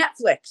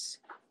Netflix.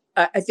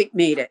 I think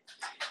made it,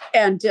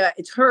 and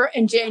it's her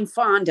and Jane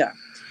Fonda,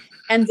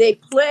 and they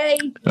play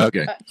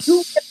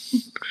two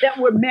that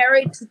were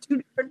married to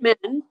two different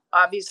men,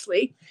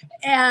 obviously,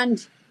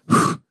 and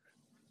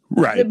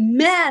the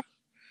men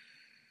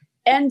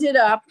ended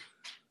up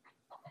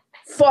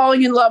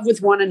falling in love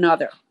with one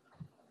another,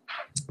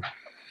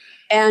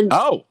 and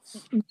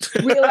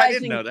realizing I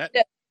didn't know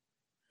that.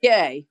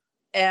 Gay,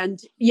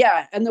 and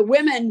the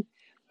women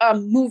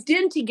moved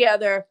in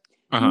together.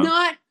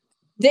 Not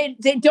they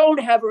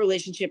don't have a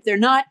relationship. They're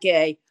not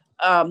gay.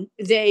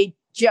 They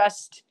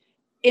just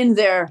in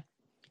their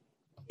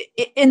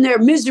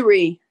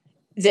misery,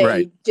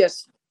 they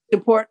just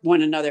support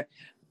one another.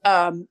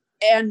 And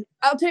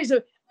I'll tell you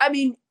so. I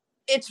mean,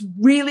 it's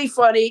really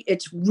funny.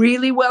 It's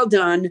really well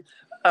done.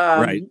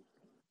 My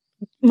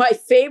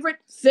favorite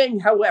thing,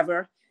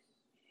 however,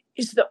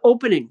 is the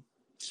opening.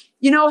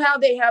 You know how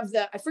they have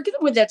I forget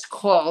what that's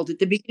called at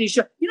the beginning of the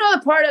show. You know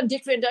the part on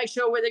Dick Van Dyke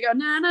Show where they go,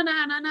 na, na,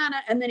 na, na, na, na,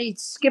 and then he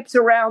skips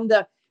around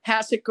the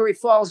hassock or he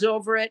falls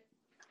over it?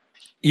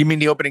 You mean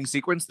the opening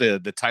sequence,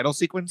 the title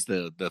sequence,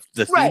 the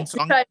theme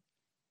song?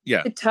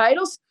 The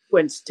title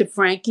sequence to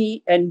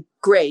Frankie and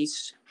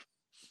Grace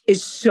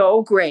is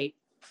so great.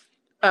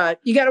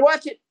 You got to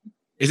watch it.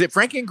 Is it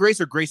Frankie and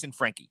Grace or Grace and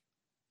Frankie?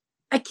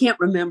 I can't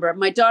remember.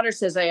 My daughter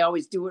says I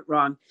always do it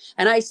wrong.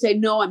 And I say,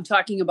 no, I'm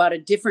talking about a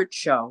different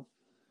show.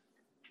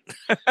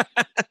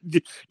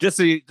 just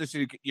so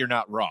you're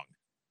not wrong.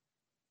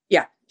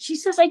 Yeah. She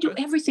says I do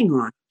everything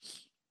wrong.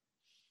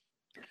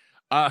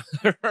 All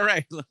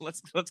right.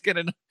 Let's get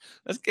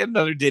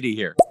another ditty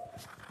here.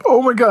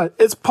 Oh my God.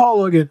 It's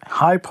Paula again.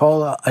 Hi,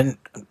 Paula. And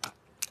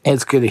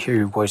it's good to hear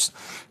your voice.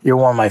 You're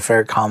one of my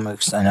favorite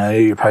comics. And I know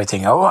you're probably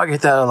thinking, oh, I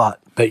get that a lot.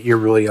 But you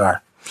really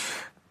are.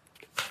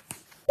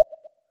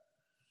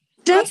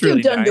 Thank you,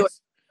 really Dundor. nice.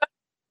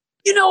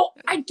 You know,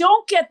 I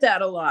don't get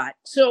that a lot.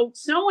 So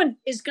someone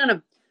is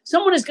gonna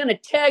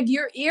tag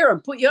your ear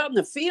and put you out in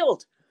the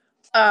field.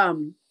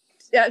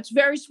 That's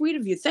very sweet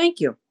of you.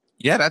 Thank you.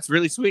 Yeah, that's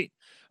really sweet.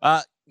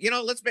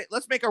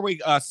 Let's make our way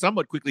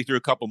somewhat quickly through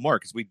a couple more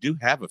because we do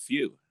have a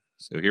few.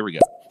 So here we go.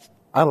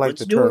 I like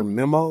the term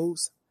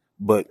memos,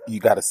 but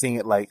you got to sing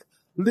it like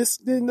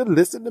listen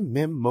to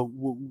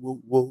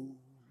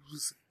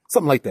memos,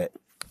 something like that.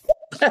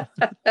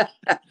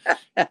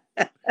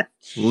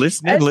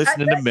 Listening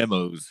to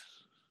memos.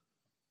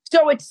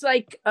 So it's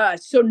like,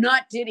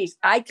 not ditties.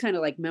 I kind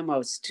of like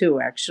memos too,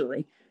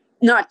 actually.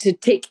 Not to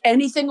take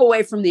anything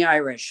away from the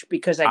Irish,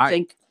 because I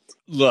think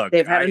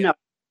they've had enough.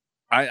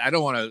 I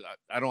don't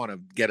want to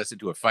get us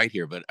into a fight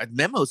here, but a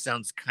memo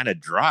sounds kind of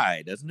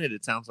dry, doesn't it?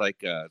 It sounds like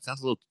it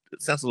sounds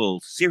a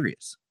little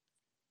serious.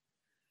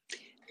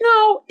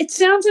 No, it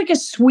sounds like a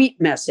sweet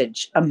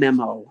message, a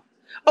memo.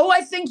 Oh,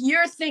 I think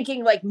you're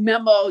thinking like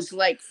memos,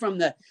 like from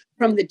the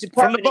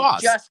Department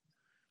of Justice,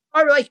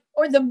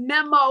 or the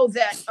memo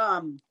that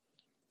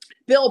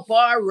Bill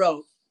Barr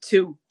wrote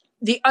to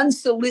the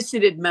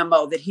unsolicited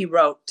memo that he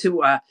wrote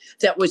to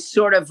that was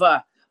sort of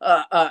a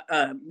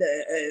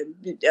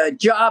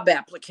job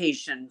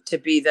application to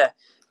be the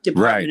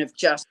Department of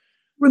Justice.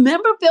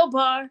 Remember Bill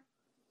Barr?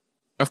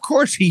 Of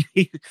course, he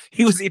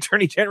was the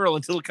Attorney General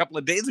until a couple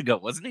of days ago,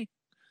 wasn't he?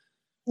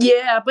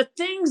 Yeah, but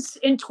things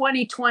in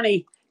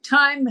 2020,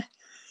 time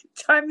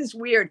is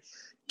weird.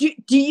 Do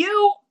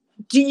you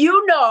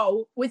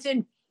know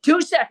within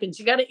 2 seconds?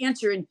 You got to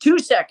answer in 2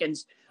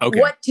 seconds. Okay.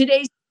 What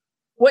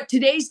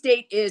today's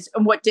date is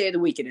and what day of the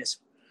week it is.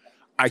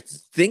 I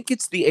think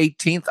it's the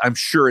 18th. I'm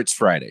sure it's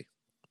Friday.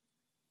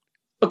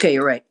 Okay,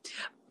 you're right.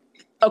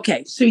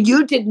 Okay, so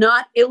you did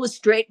not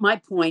illustrate my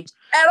point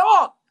at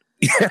all.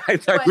 Yeah, I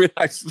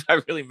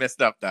really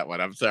messed up that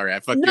one. I'm sorry. I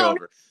fucked you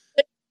over.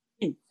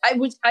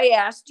 I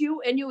asked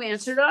you and you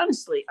answered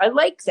honestly. I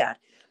like that.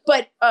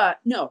 But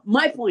no,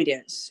 my point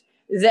is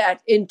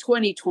that in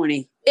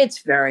 2020,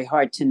 it's very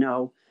hard to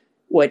know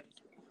what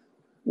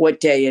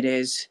day it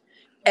is.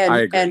 And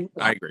I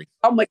agree.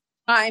 How much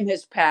time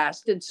has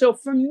passed. And so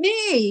for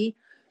me,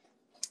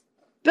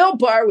 Bill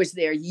Barr was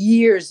there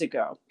years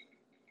ago.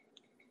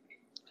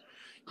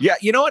 Yeah,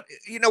 you know what?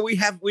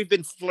 We've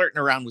been flirting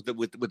around with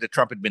the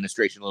Trump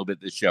administration a little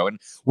bit this show, and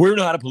we're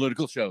not a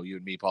political show, you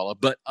and me, Paula.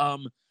 But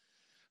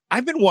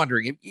I've been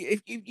wondering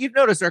if you've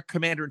noticed our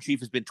commander in chief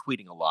has been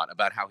tweeting a lot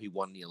about how he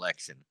won the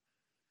election,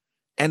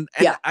 and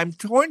I'm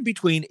torn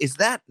between: is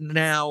that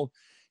now?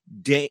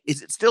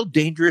 Is it still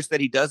dangerous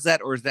that he does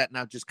that, or is that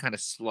now just kind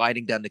of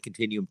sliding down the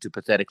continuum to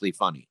pathetically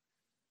funny?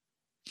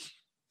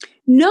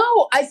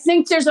 No, I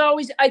think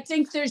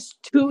there's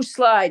two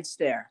slides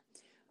there.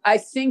 I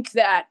think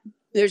that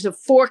there's a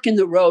fork in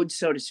the road,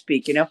 so to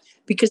speak,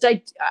 because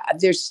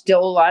there's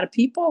still a lot of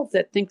people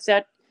that think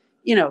that,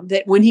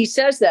 that when he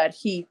says that,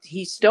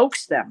 he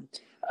stokes them.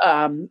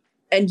 And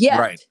yet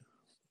right.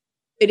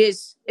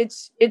 it's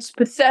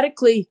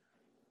pathetically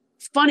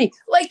funny.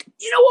 Like,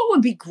 what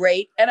would be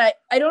great? And I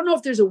don't know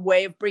if there's a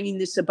way of bringing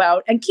this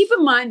about. And keep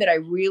in mind that I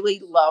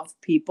really love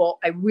people.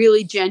 I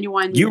really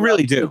genuinely You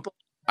really love do. people.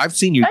 I've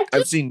seen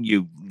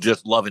you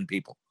just loving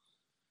people.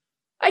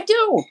 I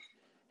do.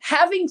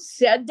 Having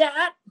said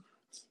that,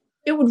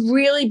 it would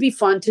really be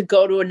fun to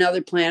go to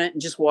another planet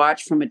and just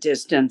watch from a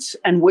distance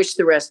and wish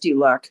the rest of you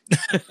luck.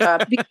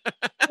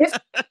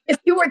 If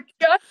you were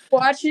just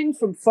watching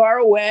from far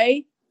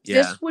away,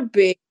 this would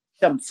be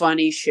some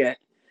funny shit.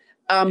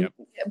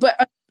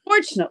 But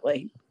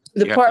unfortunately,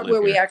 the part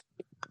where we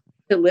actually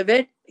live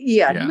it,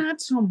 not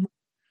so much.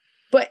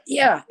 But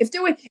if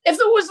there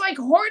was like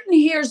Horton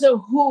Hears a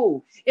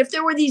Who, if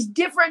there were these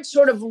different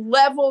sort of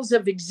levels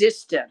of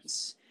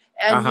existence,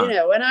 and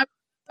and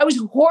I was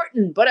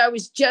Horton, but I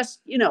was just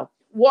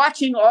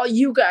watching all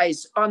you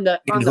guys on the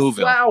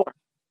flower,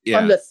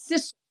 on the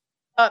thistle.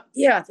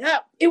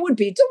 It would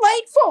be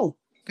delightful.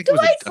 I think it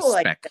was a dust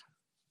speck.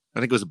 I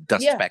think it was a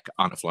dust speck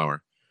on a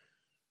flower.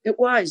 It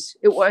was,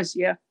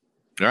 yeah.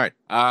 All right.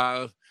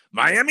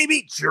 Miami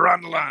Beach, you're on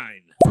the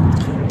line.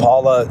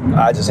 Paula,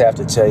 I just have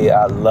to tell you,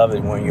 I love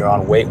it when you're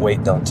on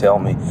Wait, Don't Tell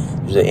Me.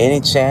 Is there any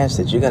chance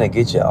that you're going to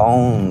get your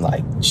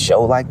own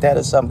show like that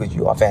or something? Because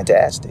you are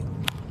fantastic.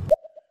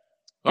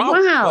 Oh,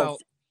 wow.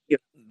 Well,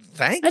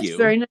 thank you. That's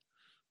very nice.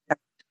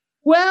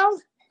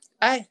 Well,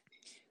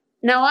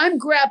 I'm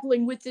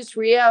grappling with this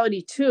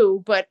reality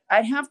too, but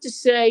I'd have to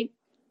say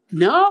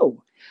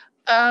No.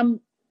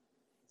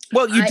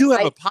 Well, you do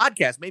have a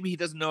podcast. Maybe he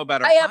doesn't know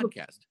about our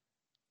podcast.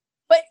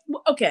 But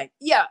okay,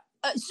 yeah.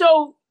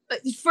 So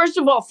first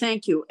of all,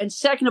 thank you. And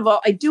second of all,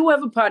 I do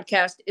have a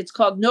podcast. It's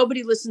called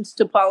Nobody Listens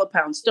to Paula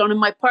Poundstone. And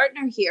my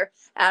partner here,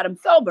 Adam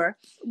Felber,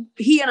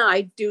 he and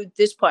I do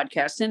this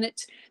podcast. And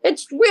it's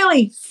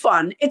really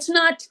fun. It's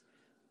not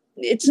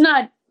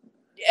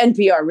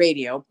NPR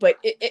radio, but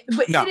it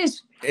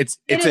is. It's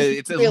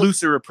a really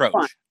looser approach.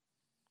 Fun.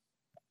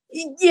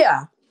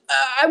 Yeah,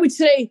 I would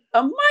say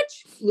a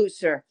much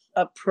looser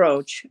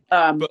approach.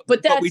 But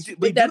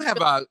we do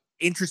have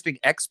interesting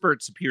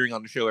experts appearing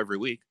on the show every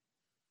week.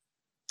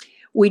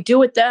 We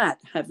do at that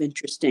have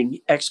interesting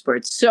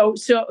experts.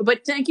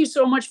 But thank you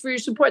so much for your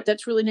support.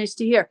 That's really nice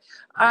to hear.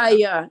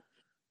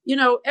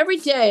 Every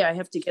day I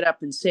have to get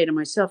up and say to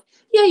myself,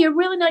 yeah, you're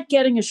really not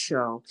getting a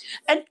show.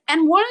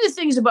 And one of the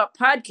things about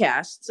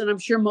podcasts, and I'm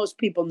sure most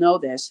people know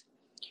this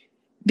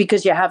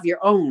because you have your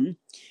own,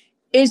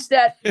 is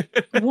that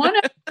one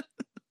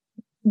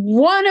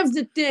of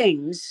the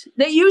things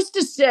they used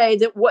to say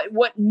that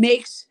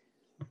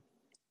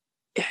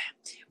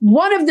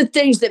one of the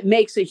things that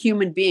makes a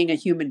human being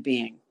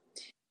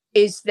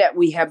is that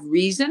we have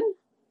reason,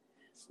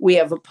 we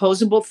have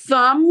opposable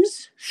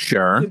thumbs,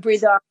 sure, we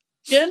breathe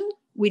oxygen,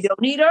 we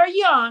don't eat our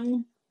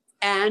young,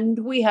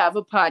 and we have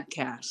a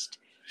podcast.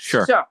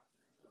 Sure. So,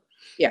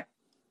 yeah.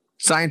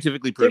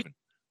 Scientifically proven.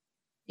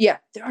 There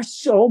are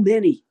so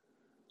many.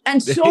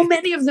 And so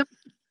many of them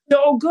are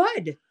so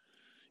good.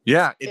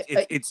 Yeah,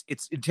 it's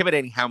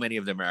intimidating how many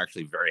of them are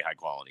actually very high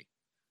quality.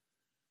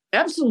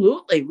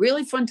 Absolutely.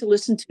 Really fun to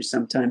listen to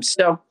sometimes.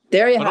 So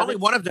there you have it. But only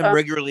one of them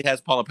regularly has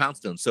Paula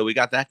Poundstone, so we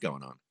got that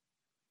going on.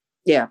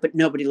 Yeah, but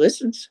nobody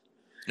listens.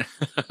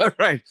 All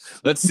right.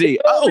 Let's see.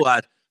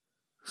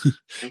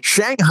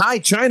 Shanghai,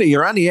 China,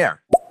 you're on the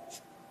air.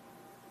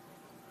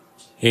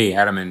 Hey,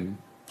 Adam and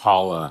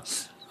Paula.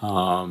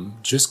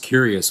 Just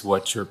curious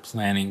what you're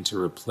planning to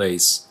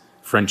replace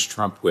French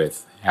Trump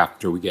with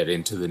after we get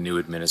into the new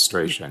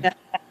administration.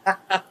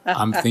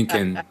 I'm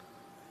thinking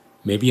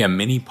maybe a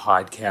mini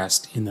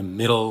podcast in the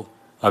middle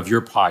of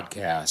your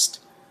podcast.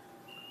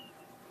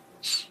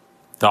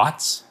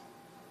 Thoughts?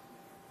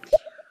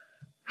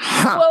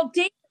 Well,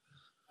 Dave,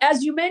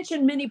 as you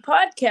mentioned, mini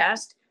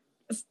podcast,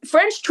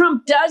 French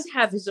Trump does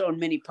have his own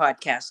mini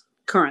podcast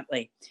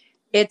currently.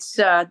 It's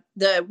the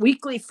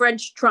weekly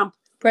French Trump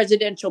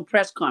presidential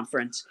press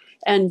conference.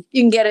 And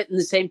you can get it in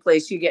the same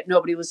place you get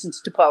Nobody Listens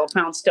to Paula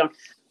Poundstone.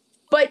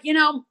 But,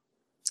 I'm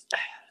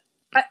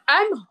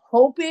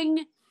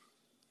hoping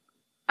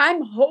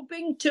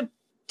to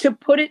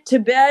put it to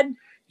bed.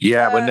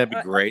 Yeah, wouldn't that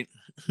be great?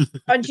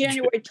 On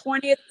January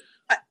 20th.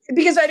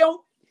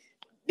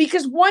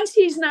 Because once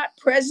he's not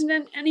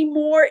president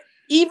anymore,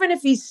 even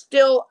if he's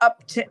still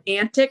up to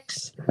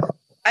antics,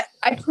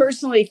 I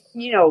personally,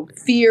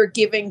 fear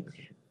giving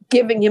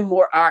him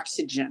more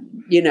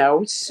oxygen,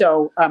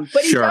 So,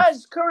 but he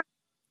does currently.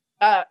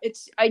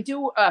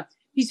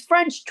 He's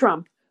French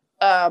Trump.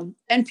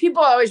 And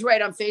people always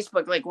write on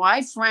Facebook, like,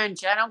 why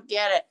French? I don't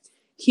get it.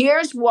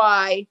 Here's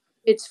why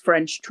it's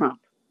French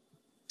Trump.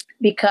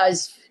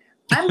 Because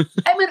I'm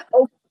an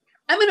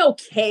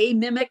okay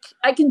mimic.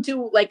 I can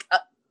do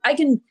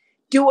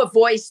a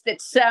voice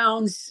that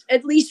sounds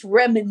at least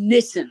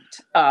reminiscent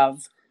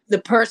of the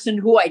person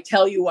who I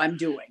tell you I'm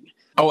doing.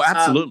 Oh,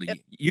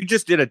 absolutely. You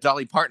just did a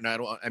Dolly Parton.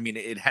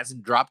 It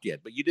hasn't dropped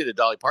yet, but you did a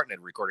Dolly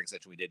Parton recording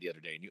session we did the other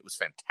day, and it was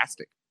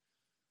fantastic.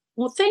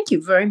 Well, thank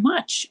you very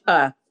much.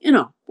 We're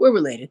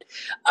related.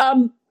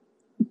 But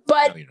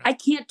no, I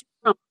can't do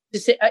Trump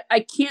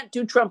I can't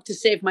do Trump to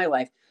save my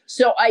life.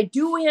 So I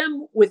do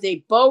him with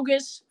a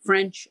bogus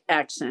French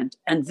accent,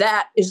 and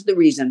that is the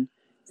reason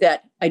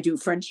that I do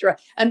French.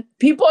 And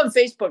people on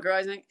Facebook are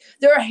always like,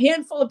 there are a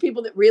handful of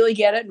people that really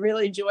get it and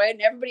really enjoy it,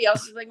 and everybody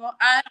else is like, well,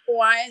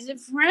 why is it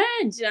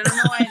French? I don't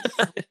know why.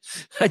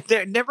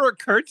 It never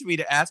occurred to me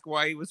to ask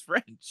why he was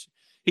French.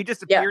 He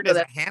just appeared as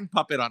a hand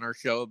puppet on our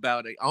show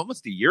about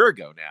almost a year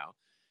ago now,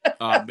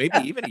 maybe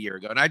even a year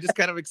ago, and I just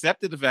kind of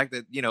accepted the fact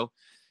that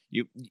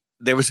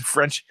there was a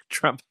French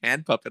Trump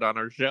hand puppet on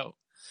our show.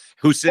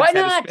 Who since had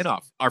a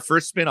spinoff, our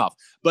first spinoff.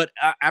 But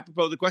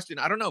apropos of the question,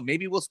 I don't know.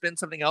 Maybe we'll spin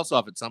something else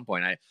off at some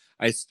point.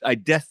 I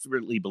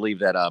desperately believe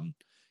that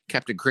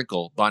Captain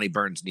Crinkle, Bonnie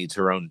Burns, needs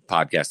her own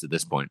podcast at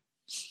this point.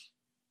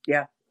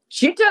 Yeah.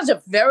 She does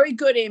a very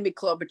good Amy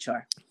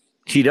Klobuchar.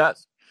 She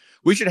does.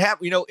 We should have,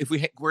 if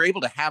we're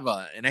able to have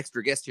an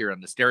extra guest here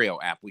on the Stereo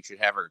app, we should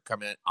have her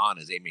come on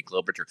as Amy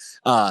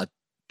Klobuchar.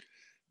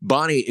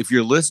 Bonnie, if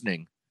you're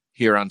listening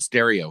here on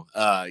Stereo,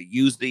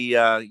 use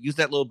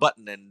that little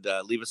button and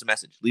leave us a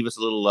message. Leave us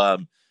a little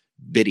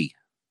bitty.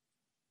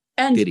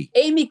 And bitty.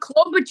 Amy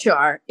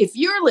Klobuchar, if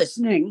you're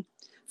listening,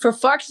 for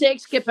fuck's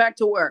sakes, get back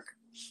to work.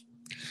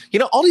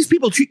 All these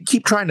people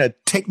keep trying to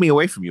take me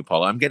away from you,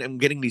 Paula. I'm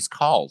getting these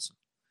calls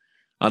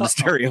on the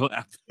Stereo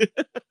app,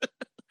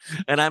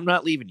 and I'm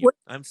not leaving you.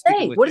 I'm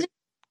sticking with you.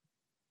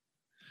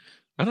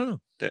 I don't know.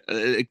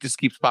 It just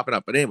keeps popping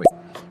up. But anyway,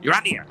 you're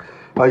on the air.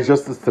 I'm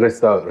just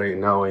stressed out right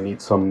now. I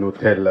need some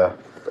Nutella.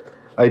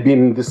 I've been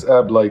in this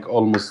app like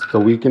almost a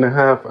week and a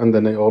half, and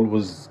then I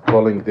always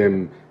calling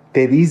them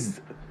teddies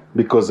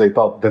because I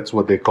thought that's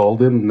what they call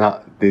them,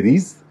 not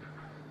teddies.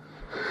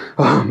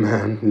 Oh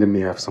man, let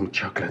me have some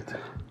chocolate.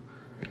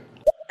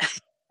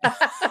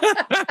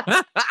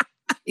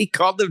 He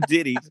called them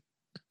ditties.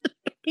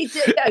 He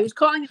did. Yeah, he was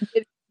calling him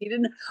ditties. He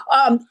didn't.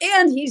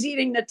 And he's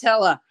eating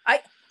Nutella.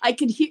 I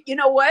could hear. You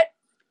know what?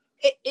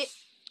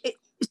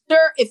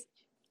 Sir,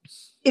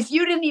 if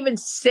you didn't even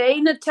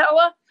say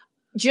Nutella,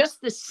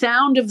 just the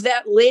sound of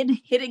that lid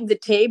hitting the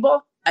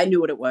table, I knew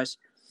what it was.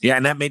 Yeah,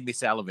 and that made me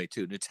salivate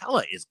too.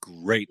 Nutella is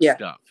great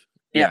stuff.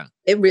 Yeah,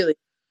 it really is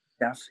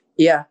stuff.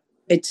 Yeah,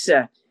 it's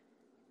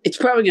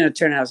probably going to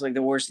turn out as like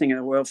the worst thing in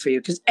the world for you,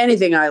 because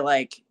anything I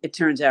like, it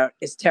turns out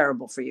is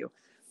terrible for you.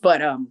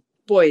 But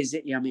boy, is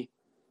it yummy.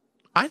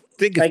 I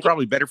think it's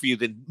probably better for you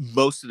than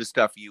most of the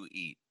stuff you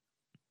eat.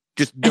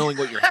 Just knowing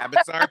what your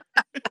habits are.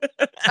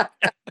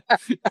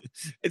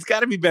 It's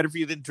got to be better for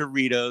you than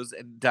Doritos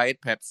and Diet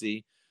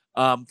Pepsi.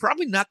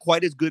 Probably not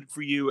quite as good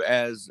for you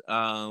as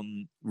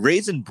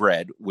raisin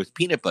bread with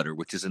peanut butter,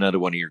 which is another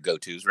one of your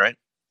go-tos, right?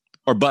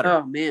 Or butter.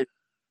 Oh, man.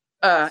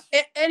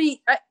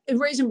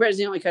 Raisin bread is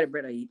the only kind of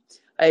bread I eat.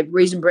 I have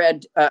raisin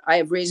bread.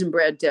 What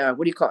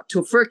do you call it?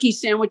 Tofurkey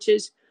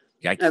sandwiches.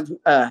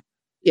 Yikes.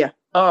 Yeah.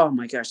 Oh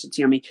my gosh, it's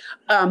yummy.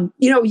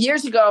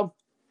 Years ago,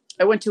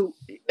 I went to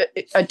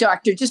a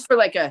doctor just for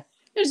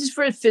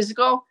for a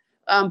physical,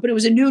 but it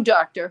was a new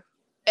doctor,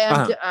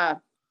 and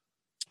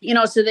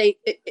so they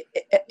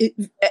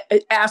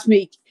asked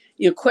me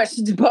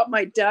questions about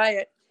my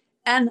diet,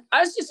 and I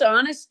was just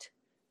honest.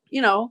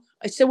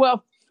 I said,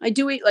 well, I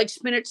do eat like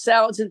spinach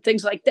salads and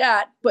things like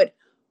that, but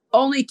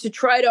only to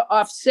try to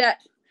offset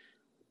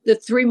the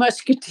Three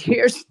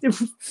Musketeers, the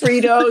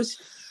Fritos,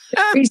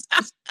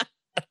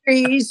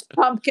 trees,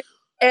 pumpkin,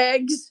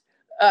 eggs.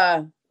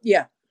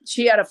 Yeah,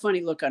 she had a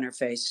funny look on her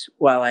face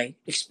while I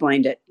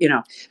explained it,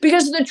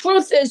 because the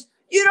truth is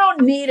you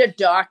don't need a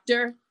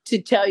doctor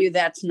to tell you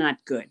that's not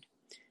good.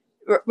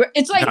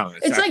 It's like,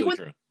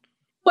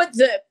 put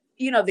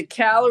the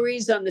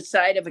calories on the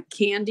side of a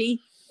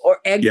candy or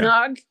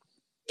eggnog. Yeah.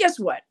 Guess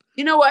what?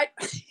 You know what?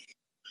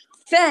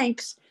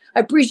 Thanks. I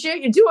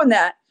appreciate you doing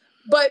that,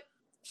 but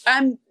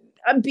I'm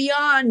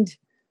beyond.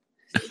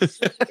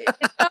 It's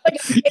not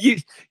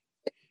like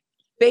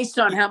based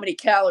on how many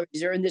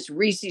calories are in this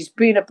Reese's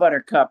peanut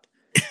butter cup.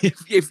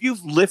 If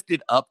you've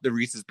lifted up the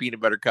Reese's peanut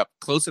butter cup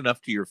close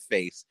enough to your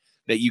face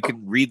that you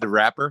can read the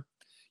wrapper,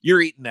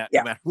 you're eating that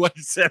no matter what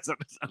it says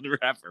on the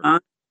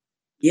wrapper.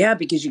 Yeah,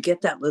 because you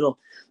get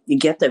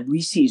the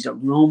Reese's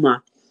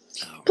aroma.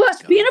 Oh,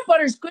 plus, peanut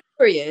butter is good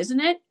for you, isn't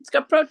it? It's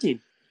got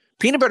protein.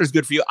 Peanut butter is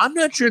good for you. I'm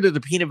not sure that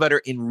the peanut butter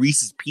in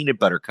Reese's peanut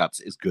butter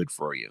cups is good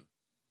for you.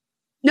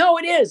 No,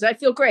 it is. I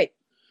feel great.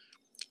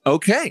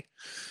 Okay.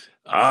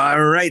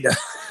 All right.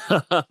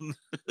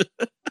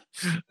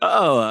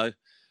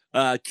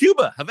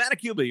 Cuba, Havana,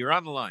 Cuba. You're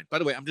on the line. By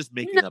the way, I'm just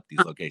making up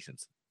these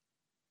locations.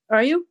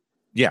 Are you?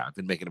 Yeah, I've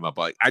been making them up.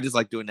 I just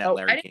like doing that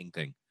Larry King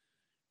thing.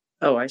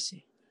 Oh, I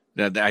see.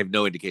 I have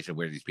no indication of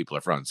where these people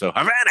are from. So,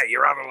 Havana,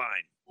 you're on the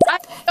line.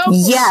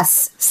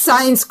 Yes,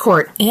 Science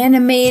Court,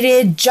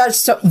 animated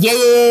Judge.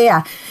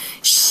 Yeah.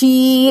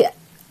 She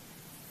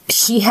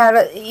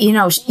had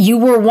you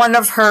were one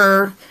of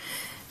her,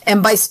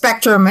 and by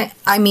spectrum,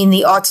 I mean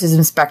the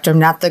autism spectrum,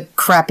 not the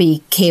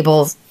crappy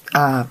cable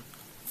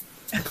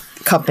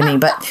company.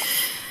 But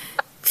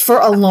for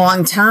a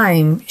long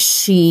time,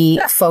 she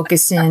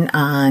focused in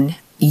on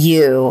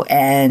you,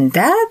 and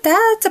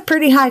that's a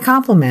pretty high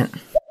compliment.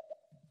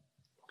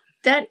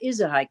 That is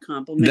a high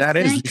compliment. That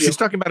is. Thank She's you.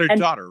 talking about her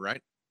daughter,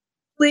 right?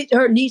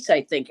 Her niece,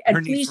 I think. And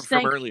her niece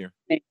from earlier.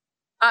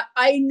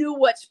 I knew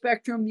what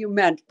spectrum you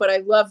meant, but I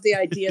love the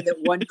idea that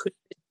one could,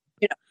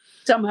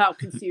 somehow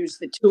confuse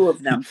the two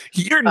of them.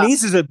 Your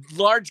niece is a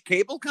large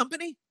cable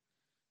company?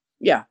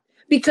 Yeah.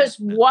 Because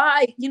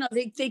why?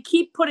 They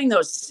keep putting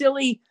those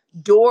silly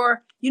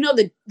door,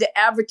 the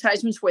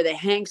advertisements where they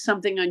hang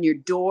something on your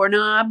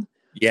doorknob.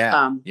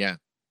 Yeah. Yeah.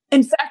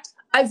 In fact,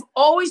 I've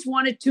always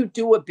wanted to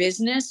do a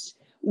business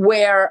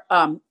where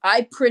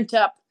I print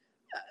up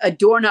a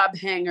doorknob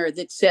hanger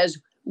that says,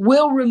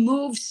 "We'll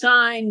remove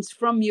signs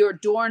from your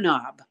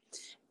doorknob."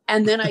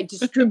 And then I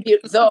distribute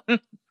those.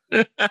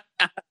 It's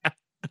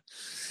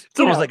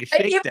almost like a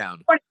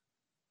shakedown.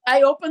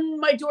 I opened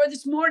my door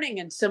this morning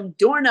and some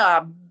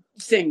doorknob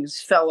things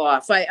fell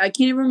off. I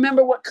can't even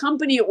remember what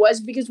company it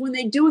was, because when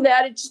they do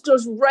that, it just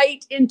goes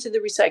right into the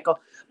recycle.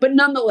 But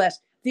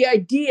nonetheless, the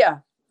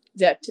idea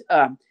that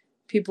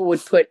people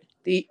would put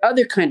the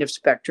other kind of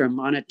spectrum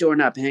on a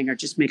doorknob hanger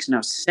just makes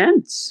no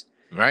sense.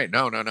 Right.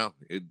 No.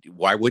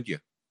 Why would you?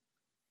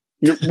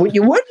 No,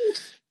 you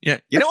wouldn't. Yeah.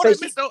 You know what I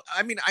miss though?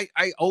 I mean,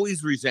 I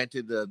always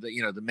resented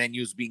the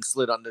menus being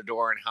slid on the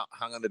door and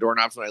hung on the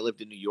doorknobs when I lived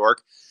in New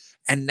York.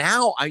 And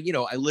now I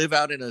live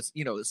out in a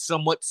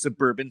somewhat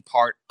suburban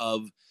part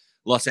of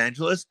Los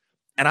Angeles,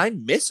 and I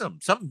miss them.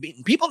 Some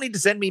people need to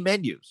send me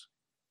menus.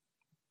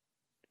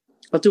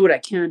 I'll do what I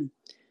can.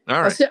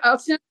 All right. I'll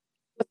send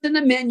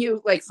a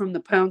menu like from the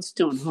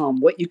Poundstone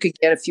home, what you could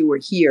get if you were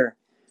here.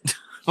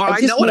 Well, I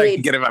know what I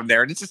can get if I'm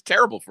there, and it's just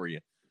terrible for you.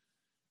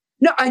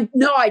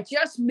 I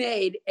just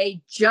made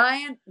a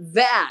giant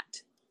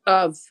vat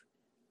of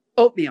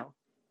oatmeal,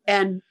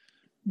 and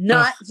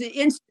not the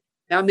instant.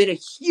 I made a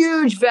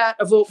huge vat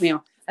of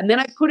oatmeal, and then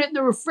I put it in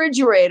the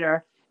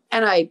refrigerator,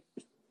 and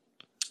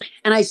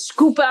I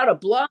scoop out a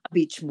blob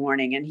each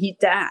morning and heat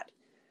that.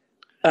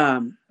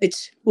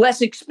 It's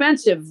less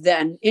expensive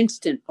than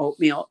instant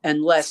oatmeal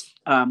and less,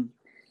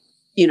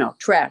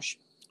 trash.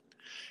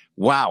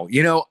 Wow.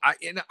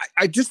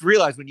 I just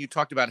realized when you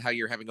talked about how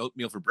you're having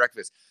oatmeal for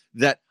breakfast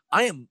that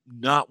I am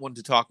not one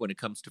to talk when it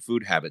comes to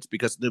food habits,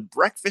 because the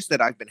breakfast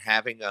that I've been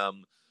having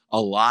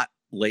a lot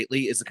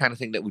lately is the kind of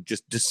thing that would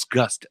just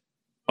disgust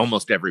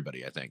almost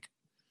everybody, I think.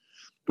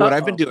 What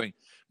I've been doing,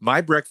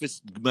 my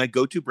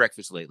go-to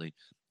breakfast lately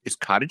is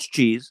cottage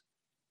cheese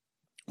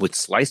with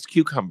sliced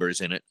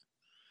cucumbers in it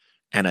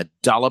and a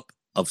dollop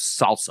of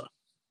salsa.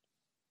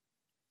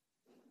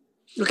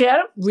 Okay, I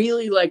don't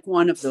really like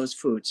one of those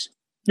foods.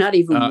 Not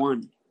even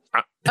one.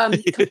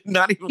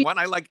 Not even one.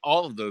 I like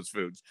all of those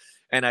foods,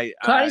 and I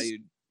have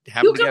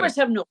cucumbers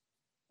have no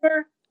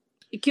flavor.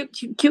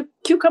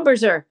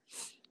 Cucumbers they're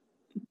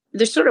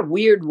sort of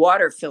weird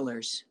water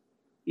fillers.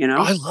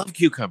 I love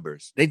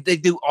cucumbers. They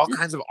do all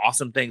kinds of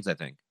awesome things, I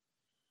think.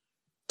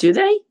 Do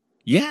they?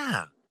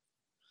 Yeah.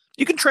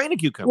 You can train a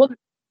cucumber. Well,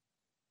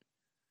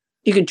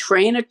 you can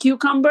train a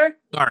cucumber?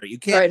 All right, you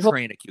can't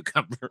train a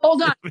cucumber.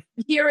 Hold on.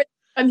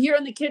 I'm here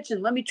in the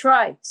kitchen. Let me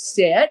try.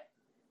 Sit.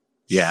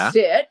 Yeah.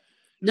 Sit.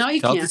 No,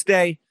 you can't. Tell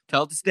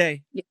it to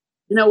stay. You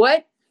know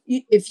what?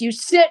 If you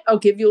sit, I'll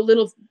give you a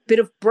little bit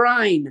of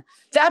brine.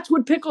 That's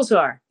what pickles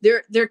are.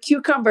 They're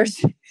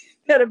cucumbers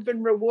that have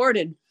been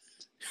rewarded.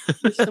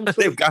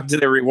 They've gotten to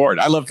their reward.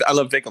 I love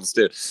pickles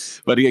too,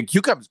 but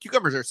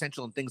cucumbers are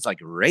essential in things like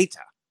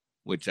raita,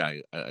 which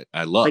I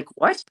love. Like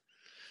what?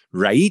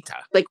 Raita.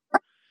 Like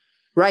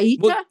raita?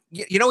 Well,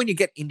 when you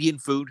get Indian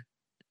food,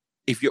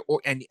 if you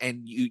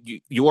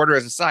you order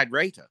as a side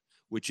raita,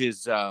 which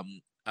is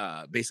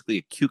basically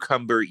a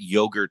cucumber,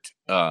 yogurt,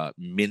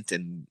 mint,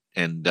 and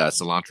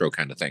cilantro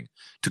kind of thing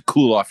to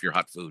cool off your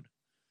hot food.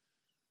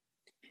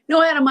 No,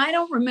 Adam, I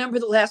don't remember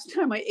the last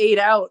time I ate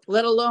out,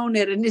 let alone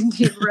at an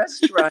Indian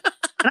restaurant.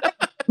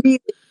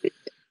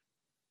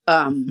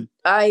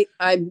 I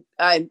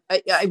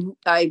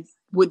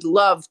would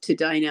love to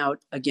dine out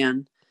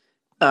again,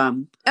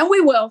 and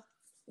we will.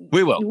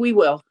 We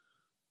will.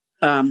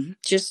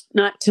 Just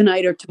not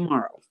tonight or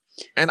tomorrow.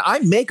 And I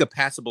make a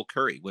passable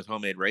curry with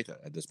homemade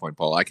raita at this point,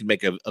 Paul. I can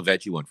make a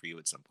veggie one for you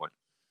at some point.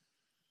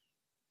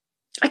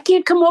 I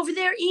can't come over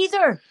there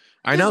either.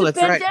 I know, that's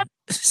right.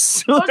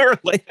 Sooner or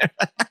later.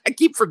 I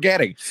keep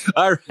forgetting.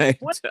 All right.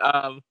 What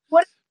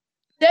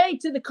say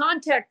to the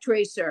contact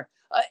tracer?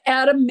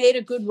 Adam made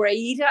a good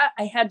raita.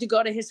 I had to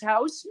go to his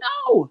house.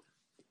 No.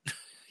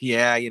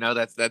 Yeah,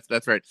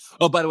 that's right.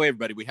 Oh, by the way,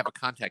 everybody, we have a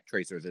contact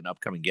tracer as an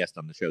upcoming guest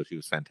on the show. She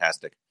was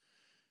fantastic.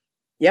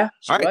 Yeah.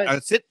 All right.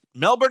 That's it.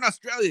 Melbourne,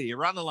 Australia.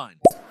 You're on the line.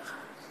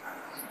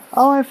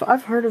 Oh,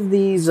 I've heard of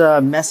these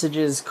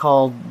messages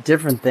called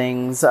different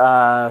things.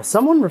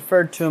 Someone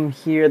referred to them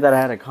here that I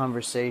had a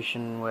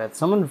conversation with.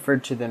 Someone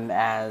referred to them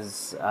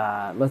as,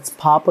 let's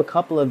pop a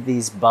couple of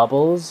these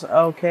bubbles,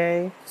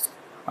 okay?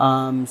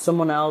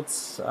 Someone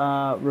else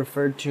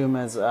referred to them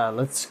as,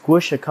 let's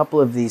squish a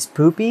couple of these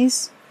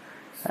poopies.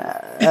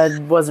 I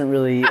wasn't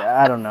really,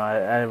 I don't know,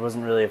 I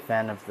wasn't really a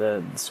fan of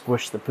the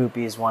squish the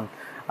poopies one.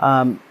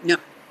 No.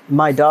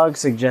 My dog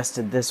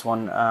suggested this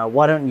one.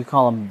 Why don't you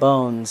call them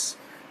bones?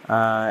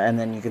 And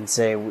then you can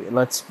say,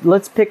 let's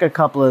pick a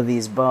couple of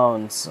these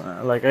bones.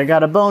 Like, I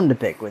got a bone to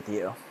pick with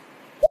you.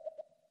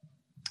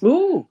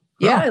 Ooh,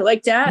 yeah, I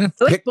like that. Yeah,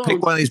 pick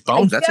one of these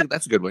bones.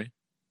 That's a good way.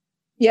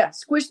 Yeah,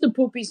 squish the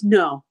poopies.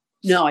 No,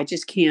 I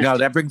just can't. No,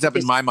 that brings up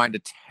in my mind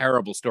a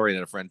terrible story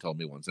that a friend told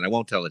me once, and I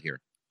won't tell it here.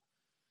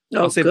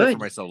 Oh, I'll save good. that for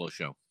my solo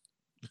show.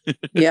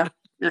 Yeah,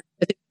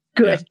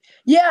 good.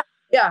 Yeah.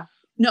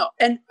 No,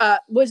 and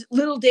was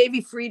Little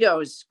Davy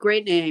Fritos,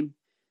 great name.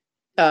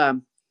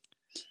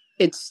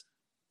 It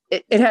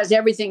has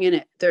everything in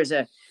it. There's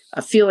a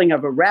feeling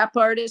of a rap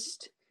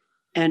artist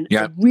and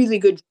a really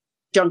good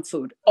junk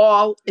food,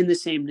 all in the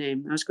same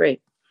name. That was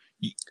great.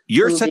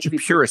 You're such a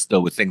purist,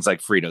 though, with things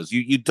like Fritos.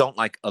 You don't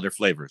like other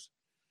flavors.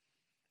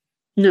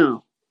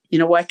 No. You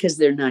know why? Because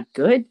they're not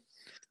good.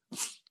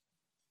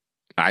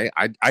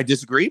 I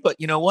disagree, but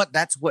you know what?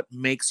 That's what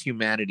makes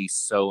humanity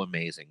so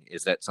amazing,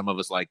 is that some of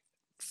us like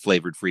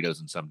flavored Fritos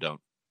and some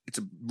don't. It's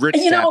a rich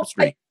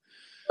tapestry.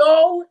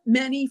 So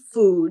many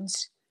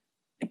foods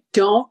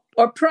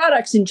or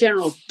products in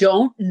general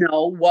don't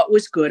know what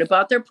was good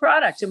about their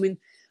product. I mean,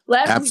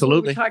 last week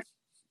we were talking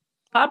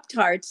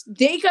Pop-Tarts.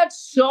 They got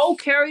so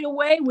carried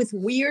away with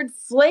weird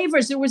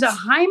flavors. There was a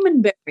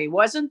Hymenberry,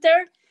 wasn't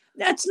there?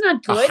 That's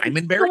not good. A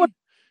Hymenberry?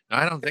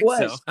 I don't think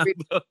so.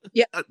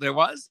 Yeah, there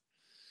was.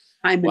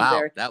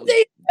 Hymenberry. Wow,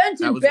 they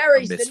invented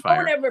berries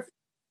that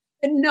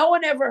no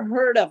one ever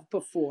heard of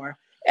before.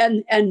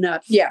 And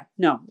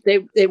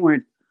they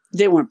weren't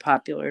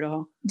popular at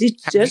all.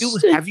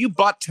 Have you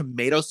bought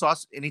tomato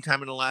sauce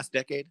anytime in the last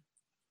decade?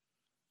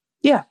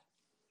 Yeah.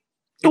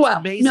 Well,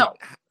 amazing. no.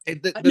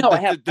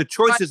 The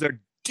choices are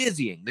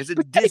dizzying. There's a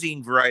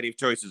dizzying variety of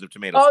choices of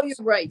tomato sauce. Oh, you're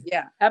right.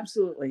 Yeah,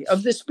 absolutely.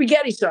 Of the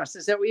spaghetti sauce.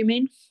 Is that what you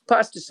mean?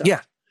 Pasta sauce.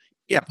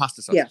 Yeah,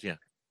 pasta sauce. Yeah.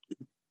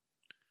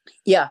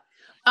 Yeah.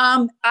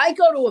 I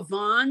go to a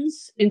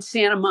Vons in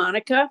Santa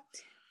Monica,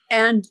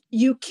 and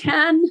you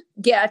can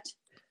get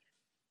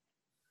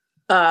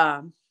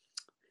what's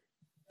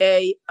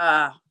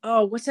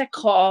that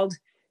called?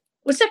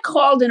 What's that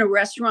called in a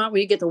restaurant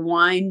where you get the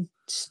wine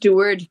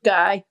steward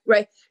guy,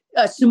 right?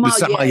 Sommelier. The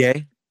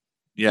sommelier.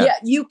 Yeah,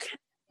 you can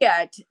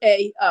get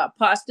a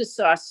pasta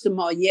sauce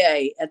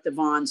sommelier at the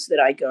Vons that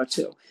I go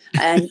to,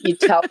 and you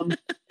tell them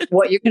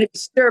what you're going to be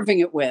serving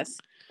it with,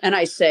 and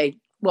I say,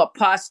 well,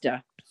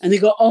 pasta, and they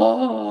go,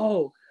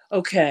 oh,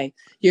 okay,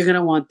 you're going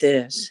to want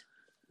this.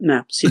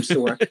 No, seems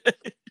to work.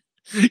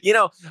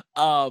 You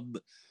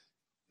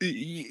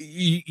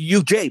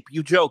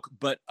joke,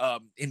 but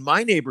in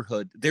my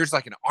neighborhood, there's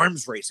like an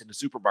arms race in the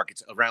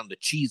supermarkets around the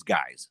cheese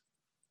guys.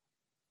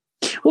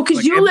 Well,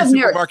 because you live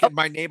near supermarket in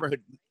my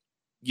neighborhood.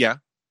 Yeah.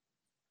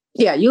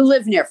 Yeah, you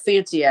live near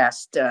fancy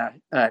ass.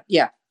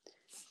 Yeah,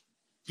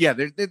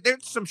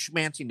 there's some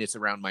schmanciness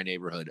around my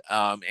neighborhood.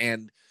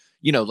 And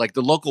like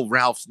the local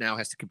Ralph's now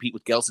has to compete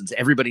with Gelson's.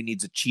 Everybody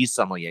needs a cheese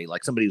sommelier,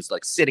 like somebody who's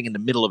like sitting in the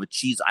middle of a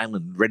cheese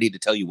island, ready to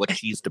tell you what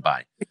cheese to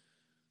buy.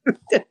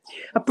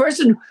 A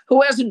person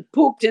who hasn't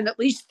pooped in at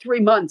least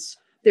 3 months.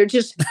 They're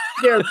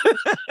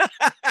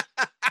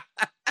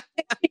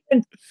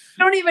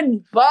don't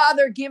even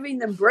bother giving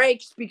them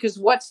breaks because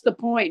what's the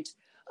point?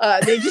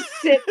 They just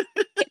sit in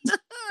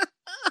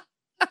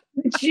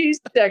the cheese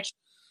section.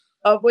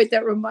 Oh, wait,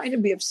 that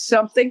reminded me of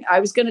something I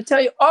was going to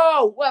tell you.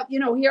 Oh, well,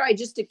 here I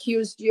just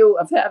accused you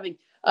of having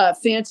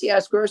fancy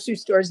ass grocery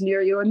stores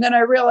near you. And then I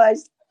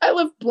realized I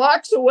live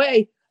blocks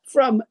away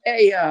from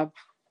a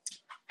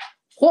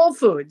Whole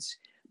Foods,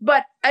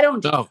 but I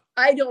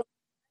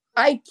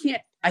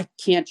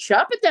can't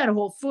shop at that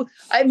Whole Foods.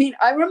 I mean,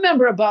 I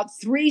remember about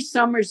 3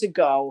 summers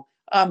ago,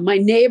 my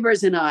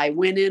neighbors and I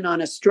went in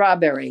on a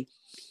strawberry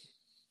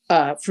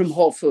from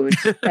Whole Foods,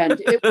 and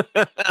it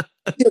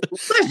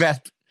was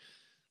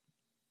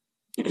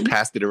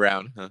passed it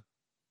around, huh?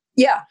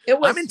 Yeah, it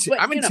was.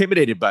 I'm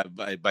intimidated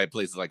by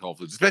places like Whole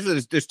Foods, especially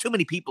there's too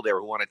many people there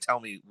who want to tell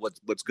me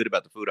what's good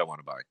about the food I want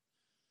to buy.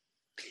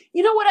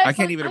 You know what? I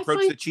can't even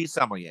approach the cheese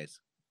sommeliers.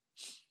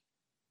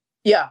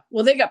 Yeah,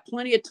 well, they got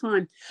plenty of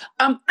time.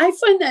 I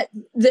find that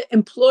the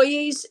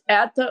employees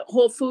at the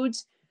Whole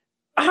Foods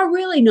are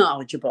really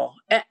knowledgeable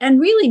and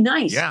really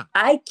nice. Yeah.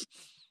 I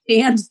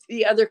can't stand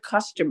the other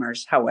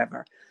customers,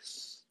 however.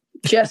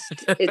 I've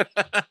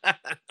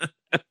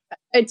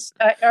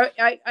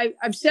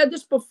said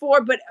this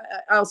before, but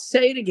I'll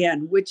say it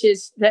again, which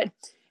is that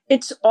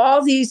it's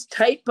all these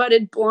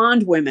tight-butted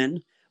blonde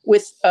women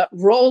with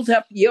rolled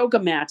up yoga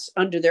mats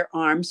under their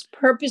arms,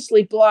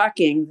 purposely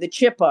blocking the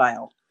chip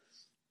aisle.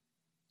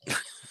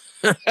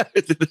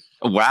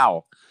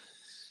 Wow.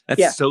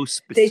 That's so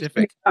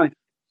specific.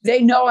 They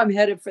know I'm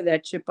headed for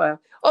that chip aisle.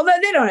 Although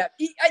they don't have,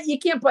 you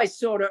can't buy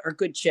soda or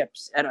good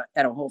chips at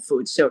a Whole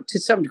Foods. So to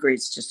some degree,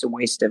 it's just a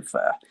waste of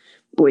That's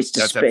space.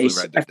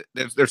 Absolutely right.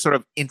 There's sort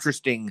of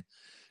interesting,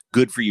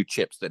 good for you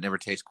chips that never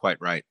taste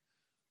quite right.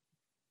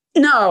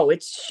 No,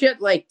 it's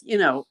shit like,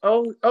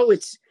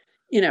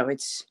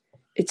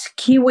 it's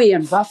kiwi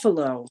and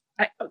buffalo.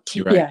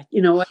 You're right. Yeah,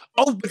 you know what?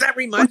 Oh, but that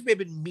reminds me, I've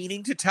been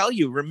meaning to tell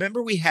you.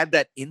 Remember we had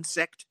that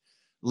insect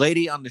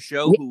lady on the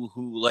show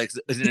who like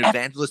is an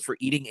evangelist for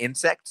eating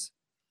insects?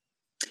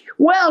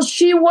 Well,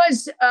 she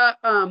was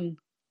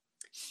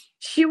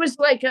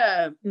like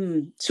a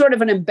sort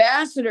of an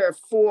ambassador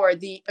for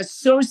the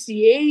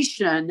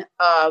Association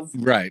of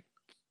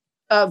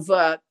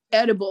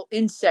Edible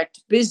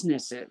Insect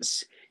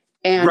Businesses.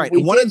 And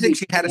one of the things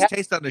she had us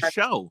taste on the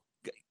show.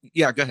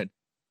 Yeah, go ahead.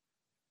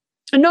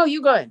 No,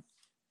 you go ahead.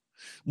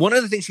 One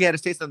of the things she had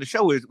us taste on the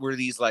show were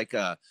these like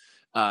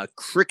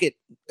cricket,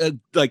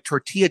 like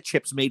tortilla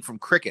chips made from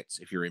crickets,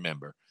 if you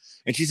remember.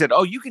 And she said,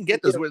 "Oh, you can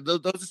get those.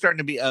 Those are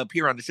starting to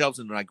appear on the shelves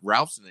in like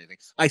Ralph's and anything."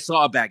 I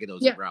saw a bag of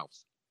those at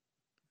Ralph's.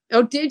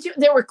 Oh, did you?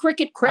 There were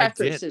cricket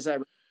crackers,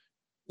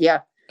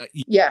 yeah.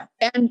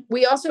 And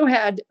we also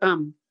had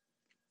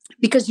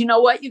because you know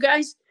what, you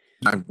guys,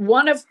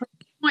 one of her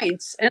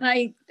points, and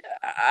I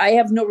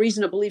have no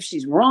reason to believe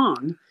she's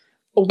wrong,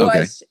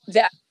 was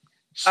that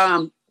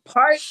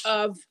part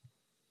of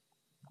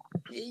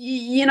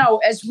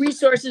as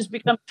resources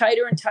become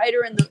tighter and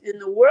tighter in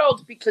the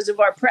world because of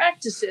our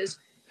practices,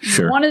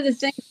 one of the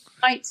things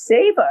that might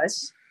save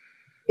us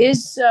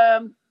is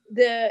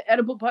the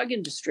edible bug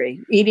industry,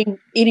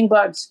 eating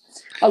bugs.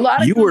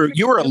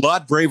 You were a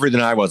lot braver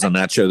than I was on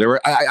that show.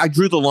 I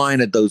drew the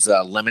line at those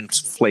lemon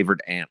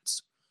flavored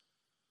ants.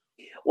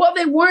 Well,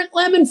 they weren't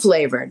lemon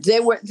flavored. They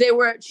were.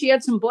 She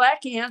had some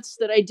black ants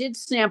that I did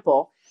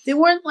sample. They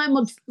weren't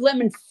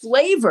lemon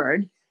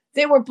flavored.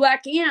 They were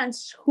black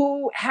ants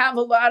who have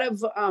a lot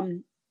of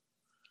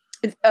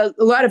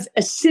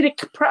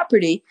acidic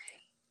property,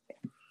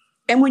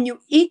 and when you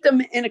eat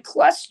them in a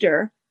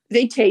cluster,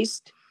 they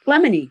taste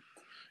lemony.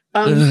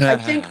 I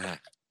think. All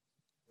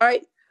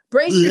right,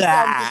 Brace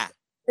yourself.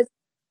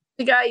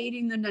 The guy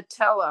eating the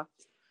Nutella.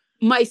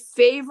 My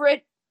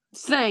favorite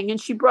thing,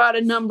 and she brought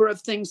a number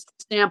of things to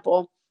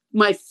sample.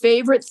 My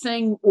favorite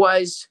thing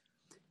was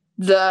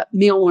the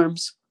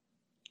mealworms.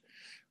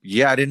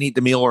 Yeah, I didn't eat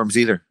the mealworms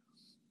either.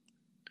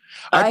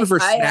 I prefer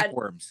snack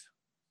worms.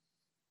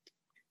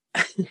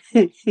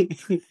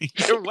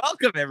 You're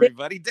welcome,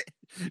 everybody.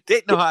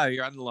 Dayton, Ohio,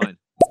 you're on the line.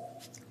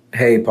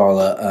 Hey,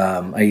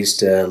 Paula. I used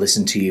to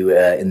listen to you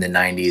in the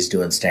 90s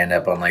doing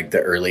stand-up on like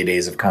the early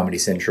days of Comedy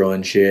Central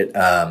and shit.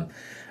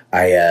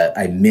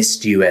 I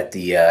missed you at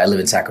the, I live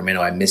in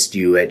Sacramento. I missed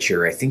you at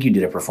I think you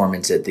did a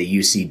performance at the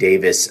UC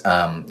Davis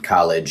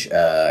College.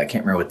 I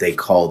can't remember what they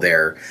call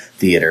their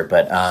theater,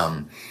 but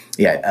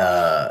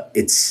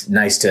it's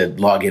nice to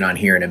log in on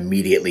here and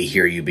immediately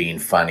hear you being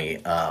funny.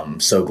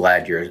 So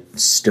glad you're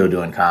still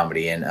doing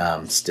comedy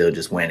and still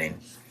just winning.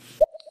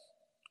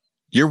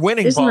 You're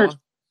winning, Paula.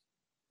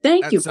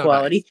 Thank you, so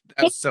Quality. Nice.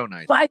 That was so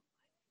nice.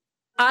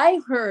 I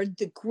heard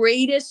the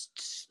greatest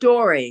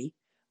story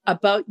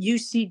about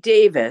UC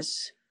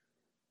Davis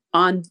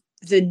on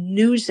the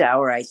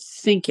NewsHour, I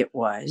think it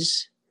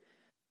was,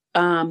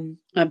 on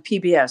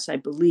PBS, I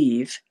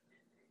believe,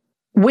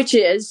 which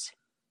is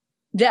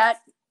that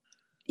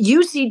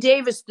UC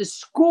Davis, the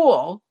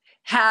school,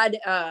 had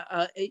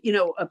a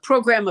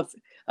program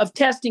of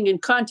testing and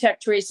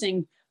contact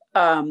tracing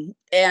and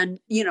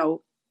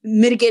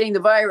mitigating the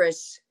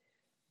virus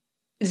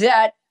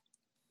that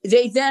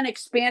they then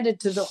expanded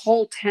to the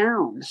whole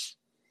town.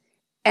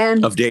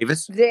 And of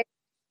Davis?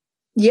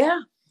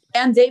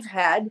 And they've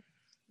had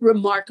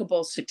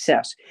remarkable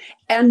success.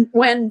 And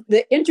when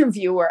the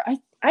interviewer,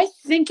 I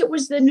think it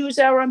was the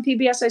NewsHour on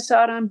PBS I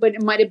saw it on, but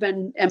it might have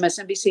been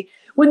MSNBC.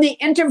 When the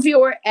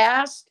interviewer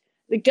asked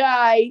the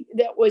guy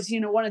that was,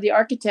 one of the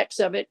architects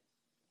of it,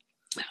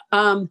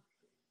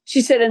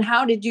 she said, "And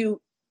how did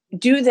you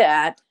do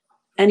that?"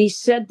 And he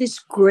said this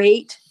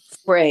great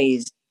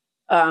phrase.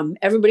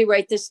 Everybody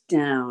write this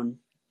down.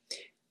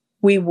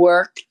 "We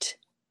worked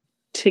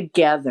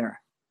together."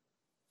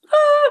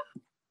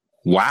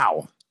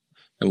 Wow.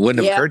 It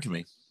wouldn't have occurred to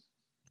me.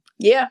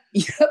 Yeah.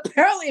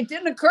 Apparently it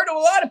didn't occur to a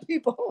lot of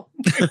people.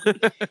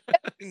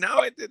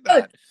 No, it did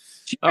not.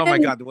 Oh my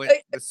God. The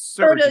way the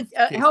service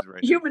Health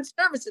Human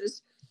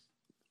Services.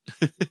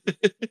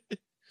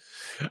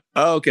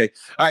 Okay.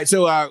 All right.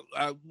 So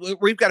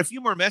we've got a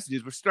few more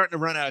messages. We're starting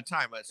to run out of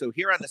time. So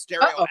here on the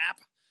Stereo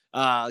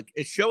app,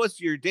 show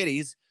us your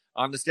ditties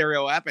on the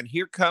Stereo app. And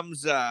here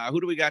comes, who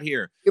do we got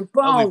here? Your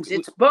Bones.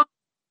 It's Bones.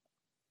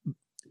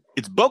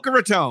 It's Boca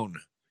Raton.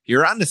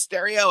 You're on the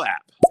Stereo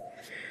app.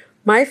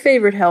 My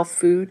favorite health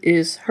food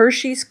is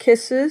Hershey's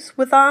Kisses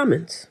with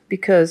almonds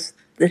because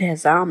it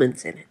has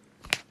almonds in it.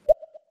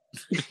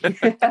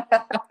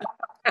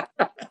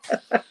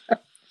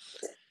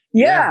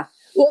 Yeah.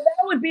 Well,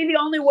 that would be the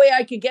only way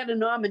I could get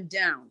an almond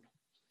down.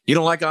 You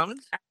don't like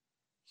almonds?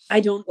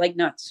 I don't like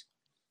nuts.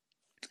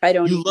 I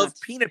don't. You love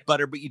peanut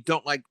butter, but you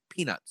don't like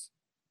peanuts.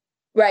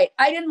 Right.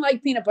 I didn't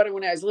like peanut butter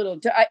when I was little.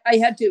 I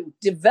had to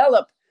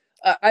develop.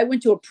 I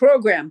went to a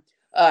program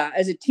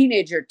as a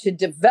teenager to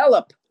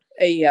develop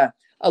a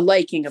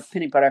liking of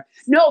peanut butter.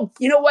 No,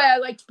 you know why I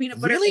liked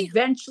peanut butter? Really?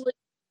 Eventually,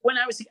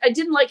 I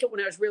didn't like it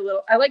when I was real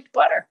little. I liked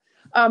butter.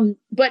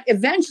 But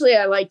eventually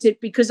I liked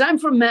it because I'm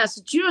from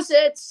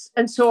Massachusetts.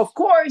 And so, of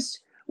course,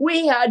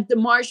 we had the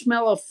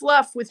marshmallow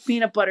fluff with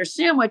peanut butter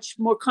sandwich,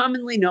 more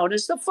commonly known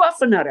as the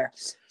Fluffernutter.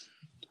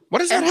 What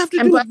does that have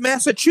to do with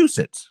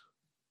Massachusetts?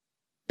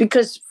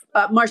 Because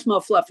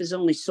marshmallow fluff is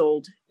only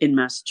sold in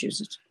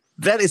Massachusetts.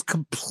 That is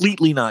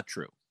completely not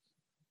true.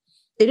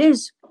 It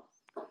is.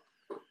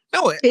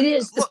 No, it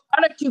is. The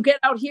product you get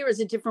out here is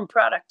a different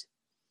product.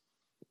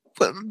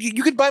 But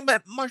you can buy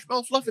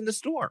marshmallow fluff in the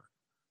store.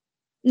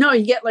 No,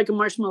 you get like a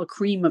marshmallow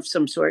cream of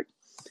some sort.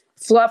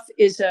 Fluff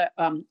is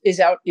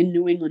out in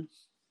New England.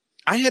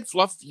 I had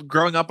fluff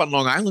growing up on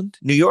Long Island,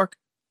 New York.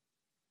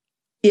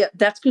 Yeah,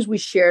 that's because we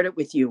shared it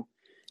with you.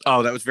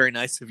 Oh, that was very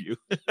nice of you.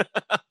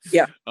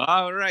 Yeah.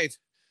 All right.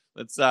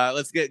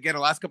 Let's get our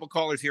last couple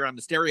callers here on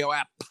the Stereo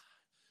app.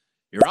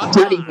 You're on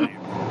time.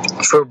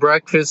 For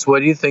breakfast, what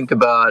do you think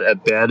about a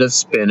bed of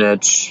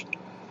spinach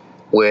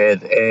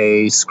with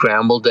a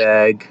scrambled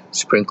egg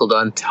sprinkled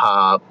on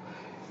top,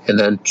 and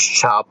then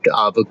chopped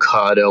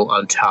avocado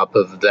on top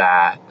of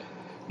that,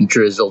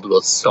 drizzled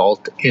with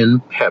salt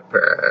and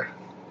pepper?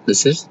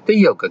 This is the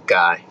yoga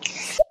guy.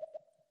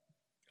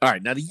 All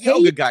right. Now, the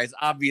yoga guy is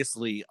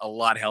obviously a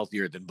lot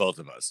healthier than both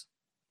of us.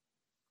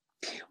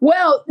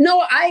 Well,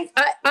 no, I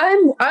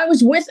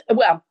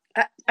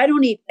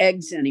don't eat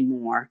eggs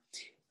anymore.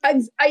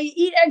 I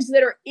eat eggs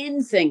that are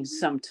in things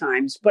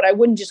sometimes, but I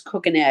wouldn't just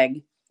cook an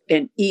egg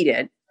and eat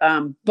it.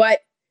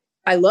 But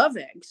I love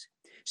eggs.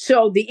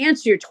 So the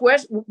answer to your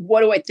question, what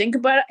do I think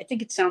about it? I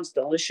think it sounds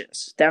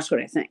delicious. That's what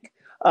I think.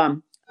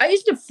 I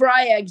used to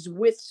fry eggs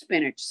with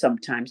spinach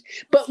sometimes.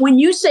 But when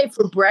you say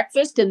for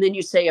breakfast and then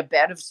you say a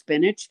bed of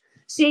spinach,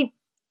 see,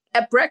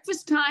 at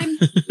breakfast time,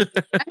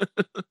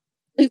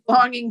 I'm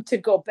longing to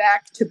go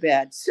back to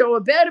bed. So a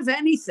bed of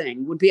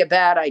anything would be a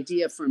bad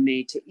idea for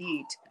me to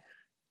eat.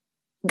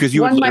 Because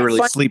you would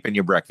literally sleep in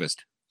your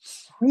breakfast.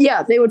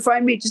 Yeah, they would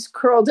find me just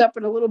curled up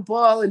in a little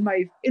ball in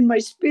my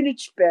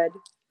spinach bed.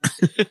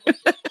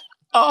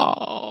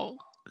 Oh,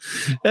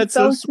 that's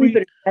so sweet.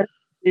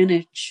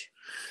 Spinach.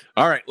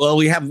 All right. Well,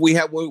 we're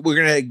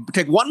going to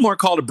take one more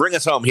call to bring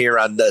us home here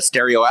on the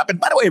Stereo app. And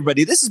by the way,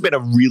 everybody, this has been a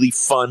really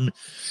fun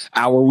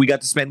hour we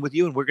got to spend with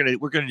you, and we're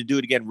going to do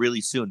it again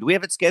really soon. Do we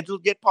have it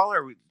scheduled yet,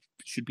 Paula, or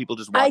should people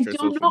just watch our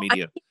social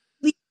media?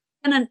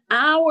 In an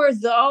hour,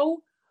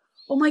 though.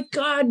 Oh my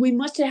God, we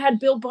must have had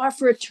Bill Barr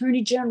for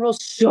Attorney General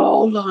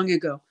so long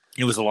ago.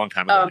 It was a long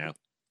time ago now. I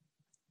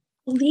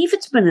believe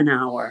it's been an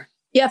hour.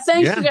 Yeah,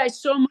 thanks you guys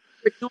so much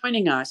for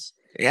joining us.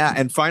 Yeah,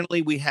 and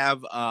finally we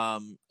have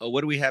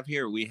what do we have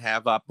here? We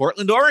have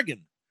Portland,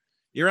 Oregon.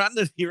 You're on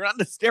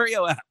the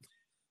Stereo app.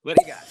 What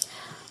do you got?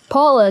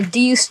 Paula, do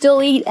you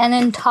still eat an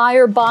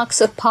entire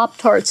box of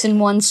Pop-Tarts in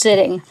one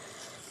sitting?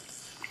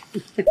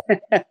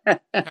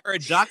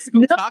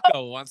 Paradoxical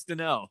Taco wants to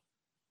know.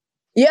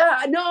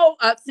 Yeah, no.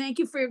 Thank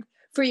you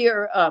for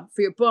your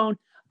bone.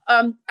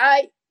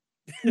 I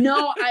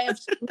have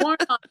sworn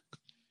on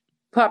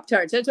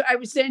Pop-Tarts. That's what I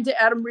was saying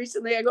to Adam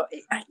recently. I go,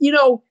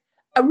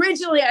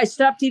 originally I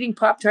stopped eating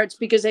Pop-Tarts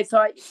because I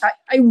thought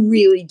I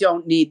really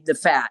don't need the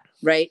fat,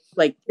 right?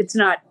 Like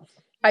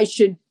I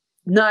should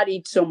not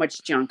eat so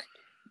much junk.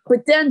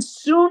 But then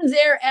soon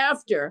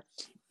thereafter,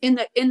 in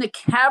the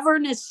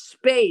cavernous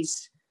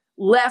space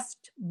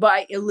left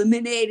by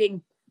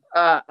eliminating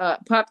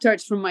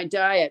Pop-Tarts from my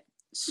diet,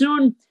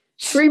 soon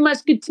Three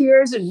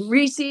Musketeers and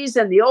Reese's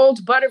and the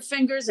old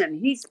Butterfingers and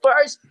Heath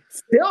bars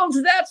filled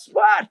that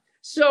spot.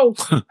 So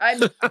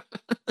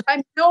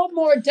I'm no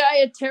more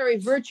dietary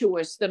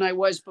virtuous than I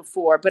was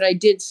before, but I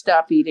did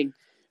stop eating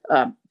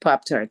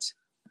Pop-Tarts.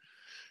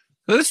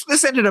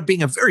 This ended up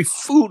being a very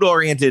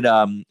food-oriented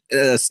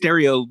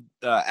Stereo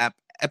app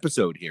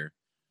episode here.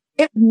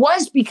 It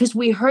was, because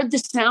we heard the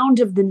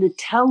sound of the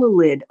Nutella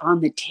lid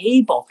on the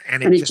table,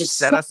 and it just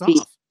set us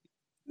off.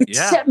 It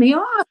set me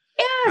off.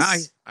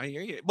 Yes, I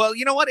hear you. Well,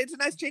 you know what? It's a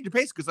nice change of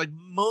pace because, like,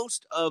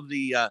 most of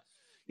the,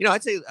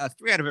 I'd say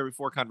 3 out of every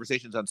 4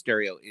 conversations on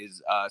Stereo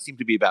seem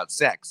to be about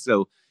sex.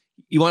 So,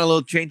 you want a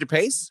little change of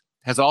pace?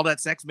 Has all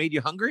that sex made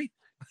you hungry?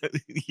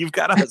 You've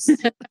got us.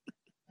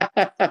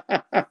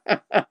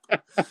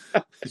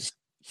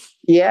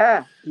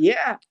 Yeah.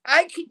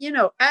 I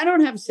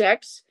don't have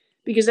sex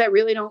because I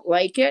really don't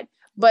like it.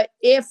 But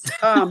if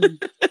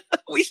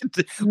we should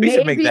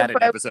make that an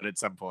episode at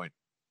some point.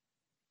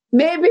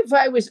 Maybe if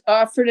I was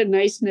offered a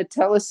nice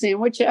Nutella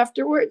sandwich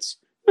afterwards,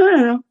 I don't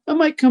know, I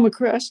might come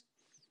across.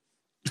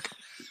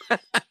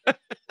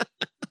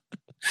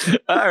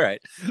 All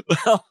right.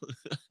 Well,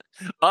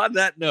 on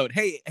that note,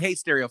 hey,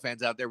 Stereo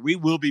fans out there, we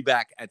will be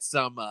back at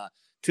some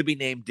to be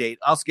named date.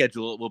 I'll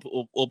schedule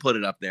it. We'll put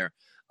it up there.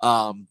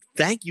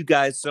 Thank you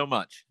guys so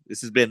much.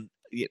 This has been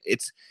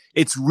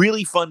it's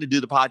really fun to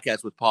do the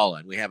podcast with Paula,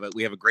 and we have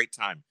a great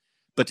time.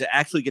 But to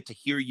actually get to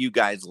hear you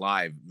guys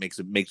live makes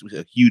a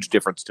huge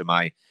difference to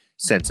my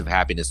sense of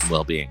happiness and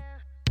well-being.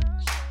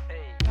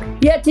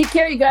 Yeah, take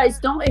care, you guys.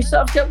 Don't let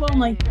yourself get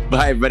lonely.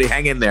 Bye, everybody.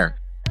 Hang in there.